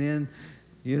getting in?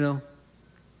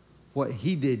 What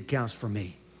he did counts for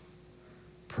me.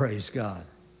 Praise God.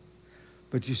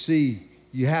 But you see,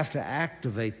 you have to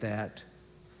activate that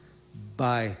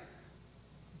by,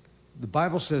 the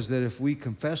Bible says that if we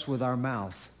confess with our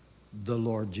mouth the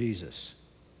Lord Jesus,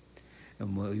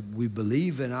 and we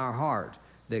believe in our heart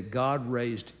that God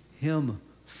raised him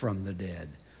from the dead,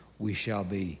 we shall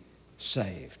be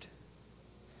saved.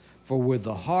 For with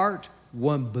the heart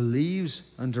one believes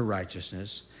unto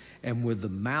righteousness, and with the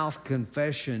mouth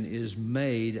confession is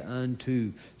made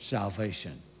unto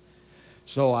salvation.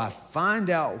 So I find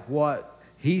out what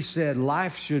he said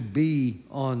life should be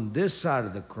on this side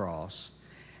of the cross,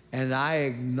 and I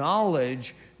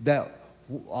acknowledge that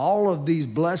all of these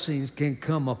blessings can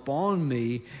come upon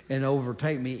me and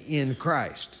overtake me in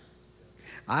Christ.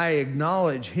 I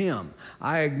acknowledge him.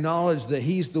 I acknowledge that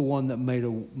he's the one that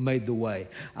made the way.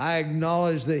 I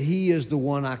acknowledge that he is the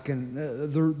one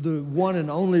the one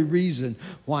and only reason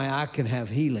why I can have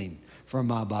healing from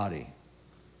my body.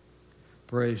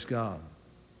 Praise God.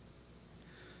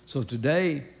 So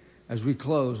today, as we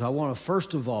close, I want to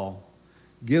first of all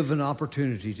give an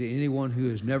opportunity to anyone who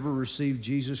has never received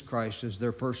Jesus Christ as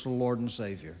their personal Lord and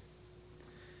Savior.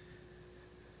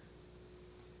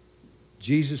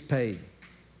 Jesus paid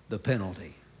the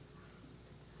penalty,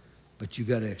 but you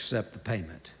got to accept the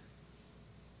payment.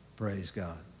 Praise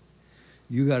God.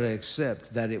 You got to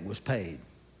accept that it was paid.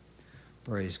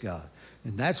 Praise God.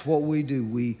 And that's what we do.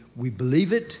 We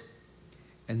believe it,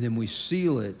 and then we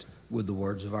seal it with the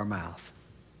words of our mouth.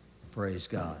 Praise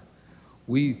God.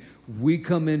 We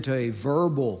come into a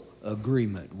verbal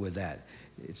agreement with that.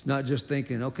 It's not just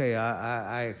thinking, okay,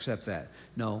 I accept that.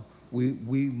 No, we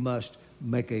must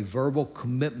make a verbal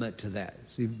commitment to that.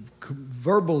 See,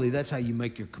 verbally, that's how you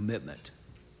make your commitment.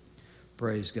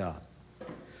 Praise God.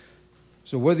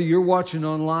 So whether you're watching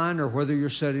online or whether you're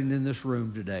sitting in this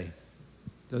room today,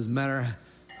 doesn't matter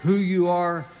who you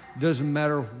are, doesn't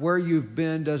matter where you've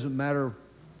been, doesn't matter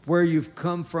where you've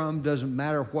come from, doesn't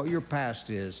matter what your past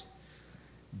is,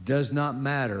 does not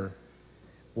matter.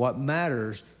 What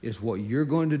matters is what you're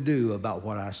going to do about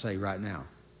what I say right now.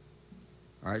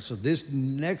 All right, so this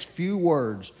next few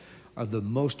words are the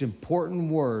most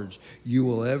important words you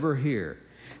will ever hear.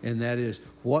 And that is,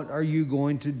 what are you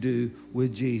going to do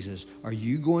with Jesus? Are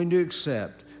you going to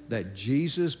accept that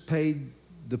Jesus paid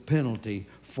the penalty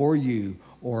for you,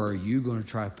 or are you going to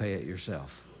try to pay it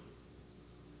yourself?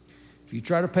 If you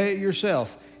try to pay it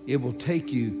yourself, it will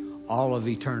take you all of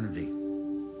eternity.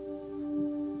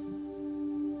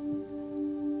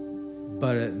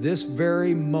 But at this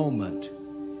very moment,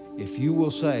 if you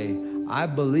will say, I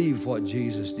believe what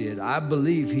Jesus did. I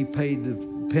believe he paid the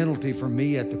penalty for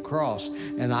me at the cross,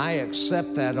 and I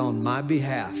accept that on my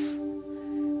behalf.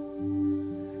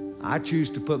 I choose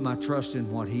to put my trust in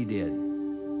what he did.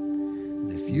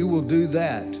 And if you will do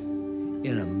that,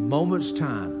 in a moment's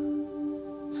time,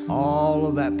 all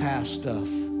of that past stuff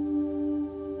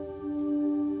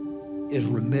is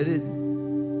remitted,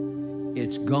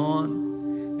 it's gone,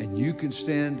 and you can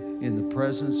stand in the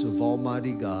presence of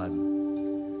Almighty God,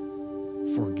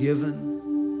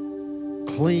 forgiven,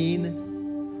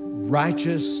 clean,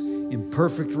 righteous, in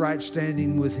perfect right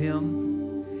standing with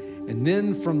him. And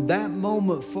then from that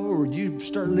moment forward, you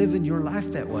start living your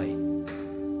life that way.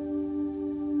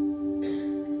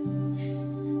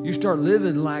 You start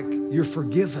living like you're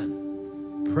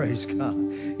forgiven. Praise God.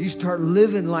 You start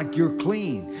living like you're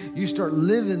clean. You start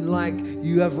living like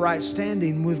you have right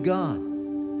standing with God.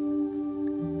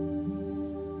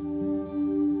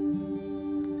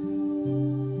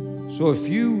 So if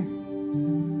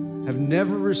you have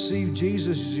never received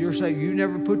Jesus as your Savior, you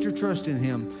never put your trust in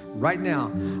Him, right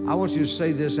now, I want you to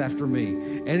say this after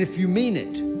me. And if you mean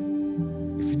it,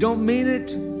 if you don't mean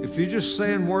it, if you're just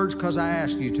saying words because I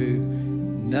ask you to,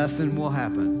 nothing will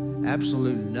happen.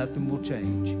 Absolutely nothing will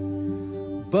change.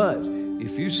 But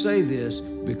if you say this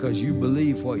because you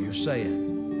believe what you're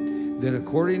saying, then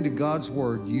according to God's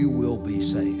word, you will be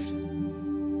saved.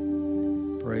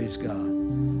 Praise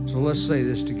God. So let's say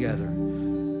this together.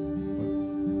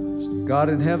 God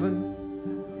in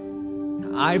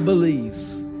heaven, I believe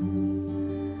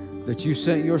that you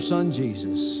sent your son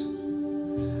Jesus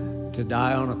to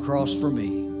die on a cross for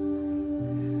me,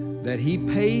 that he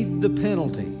paid the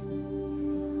penalty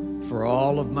for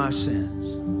all of my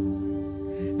sins,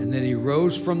 and then he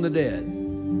rose from the dead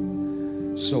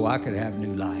so I could have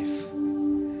new life.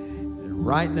 And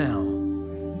right now,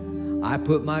 I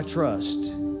put my trust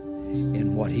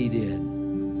in what he did.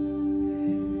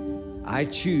 I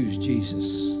choose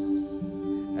Jesus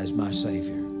as my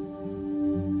Savior.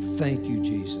 Thank you,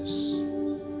 Jesus,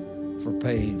 for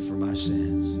paying for my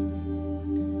sins.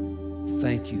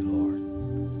 Thank you,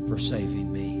 Lord, for saving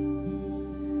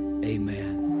me.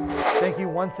 Amen. Thank you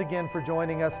once again for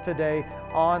joining us today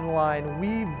online.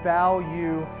 We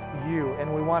value you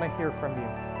and we want to hear from you.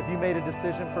 If you made a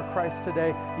decision for Christ today,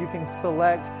 you can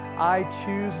select I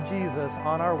Choose Jesus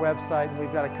on our website, and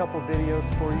we've got a couple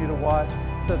videos for you to watch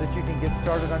so that you can get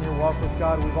started on your walk with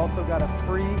God. We've also got a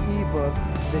free ebook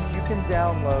that you can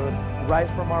download right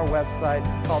from our website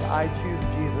called I Choose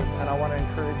Jesus, and I want to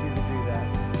encourage you to do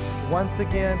that. Once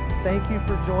again, thank you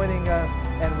for joining us,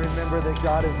 and remember that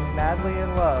God is madly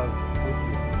in love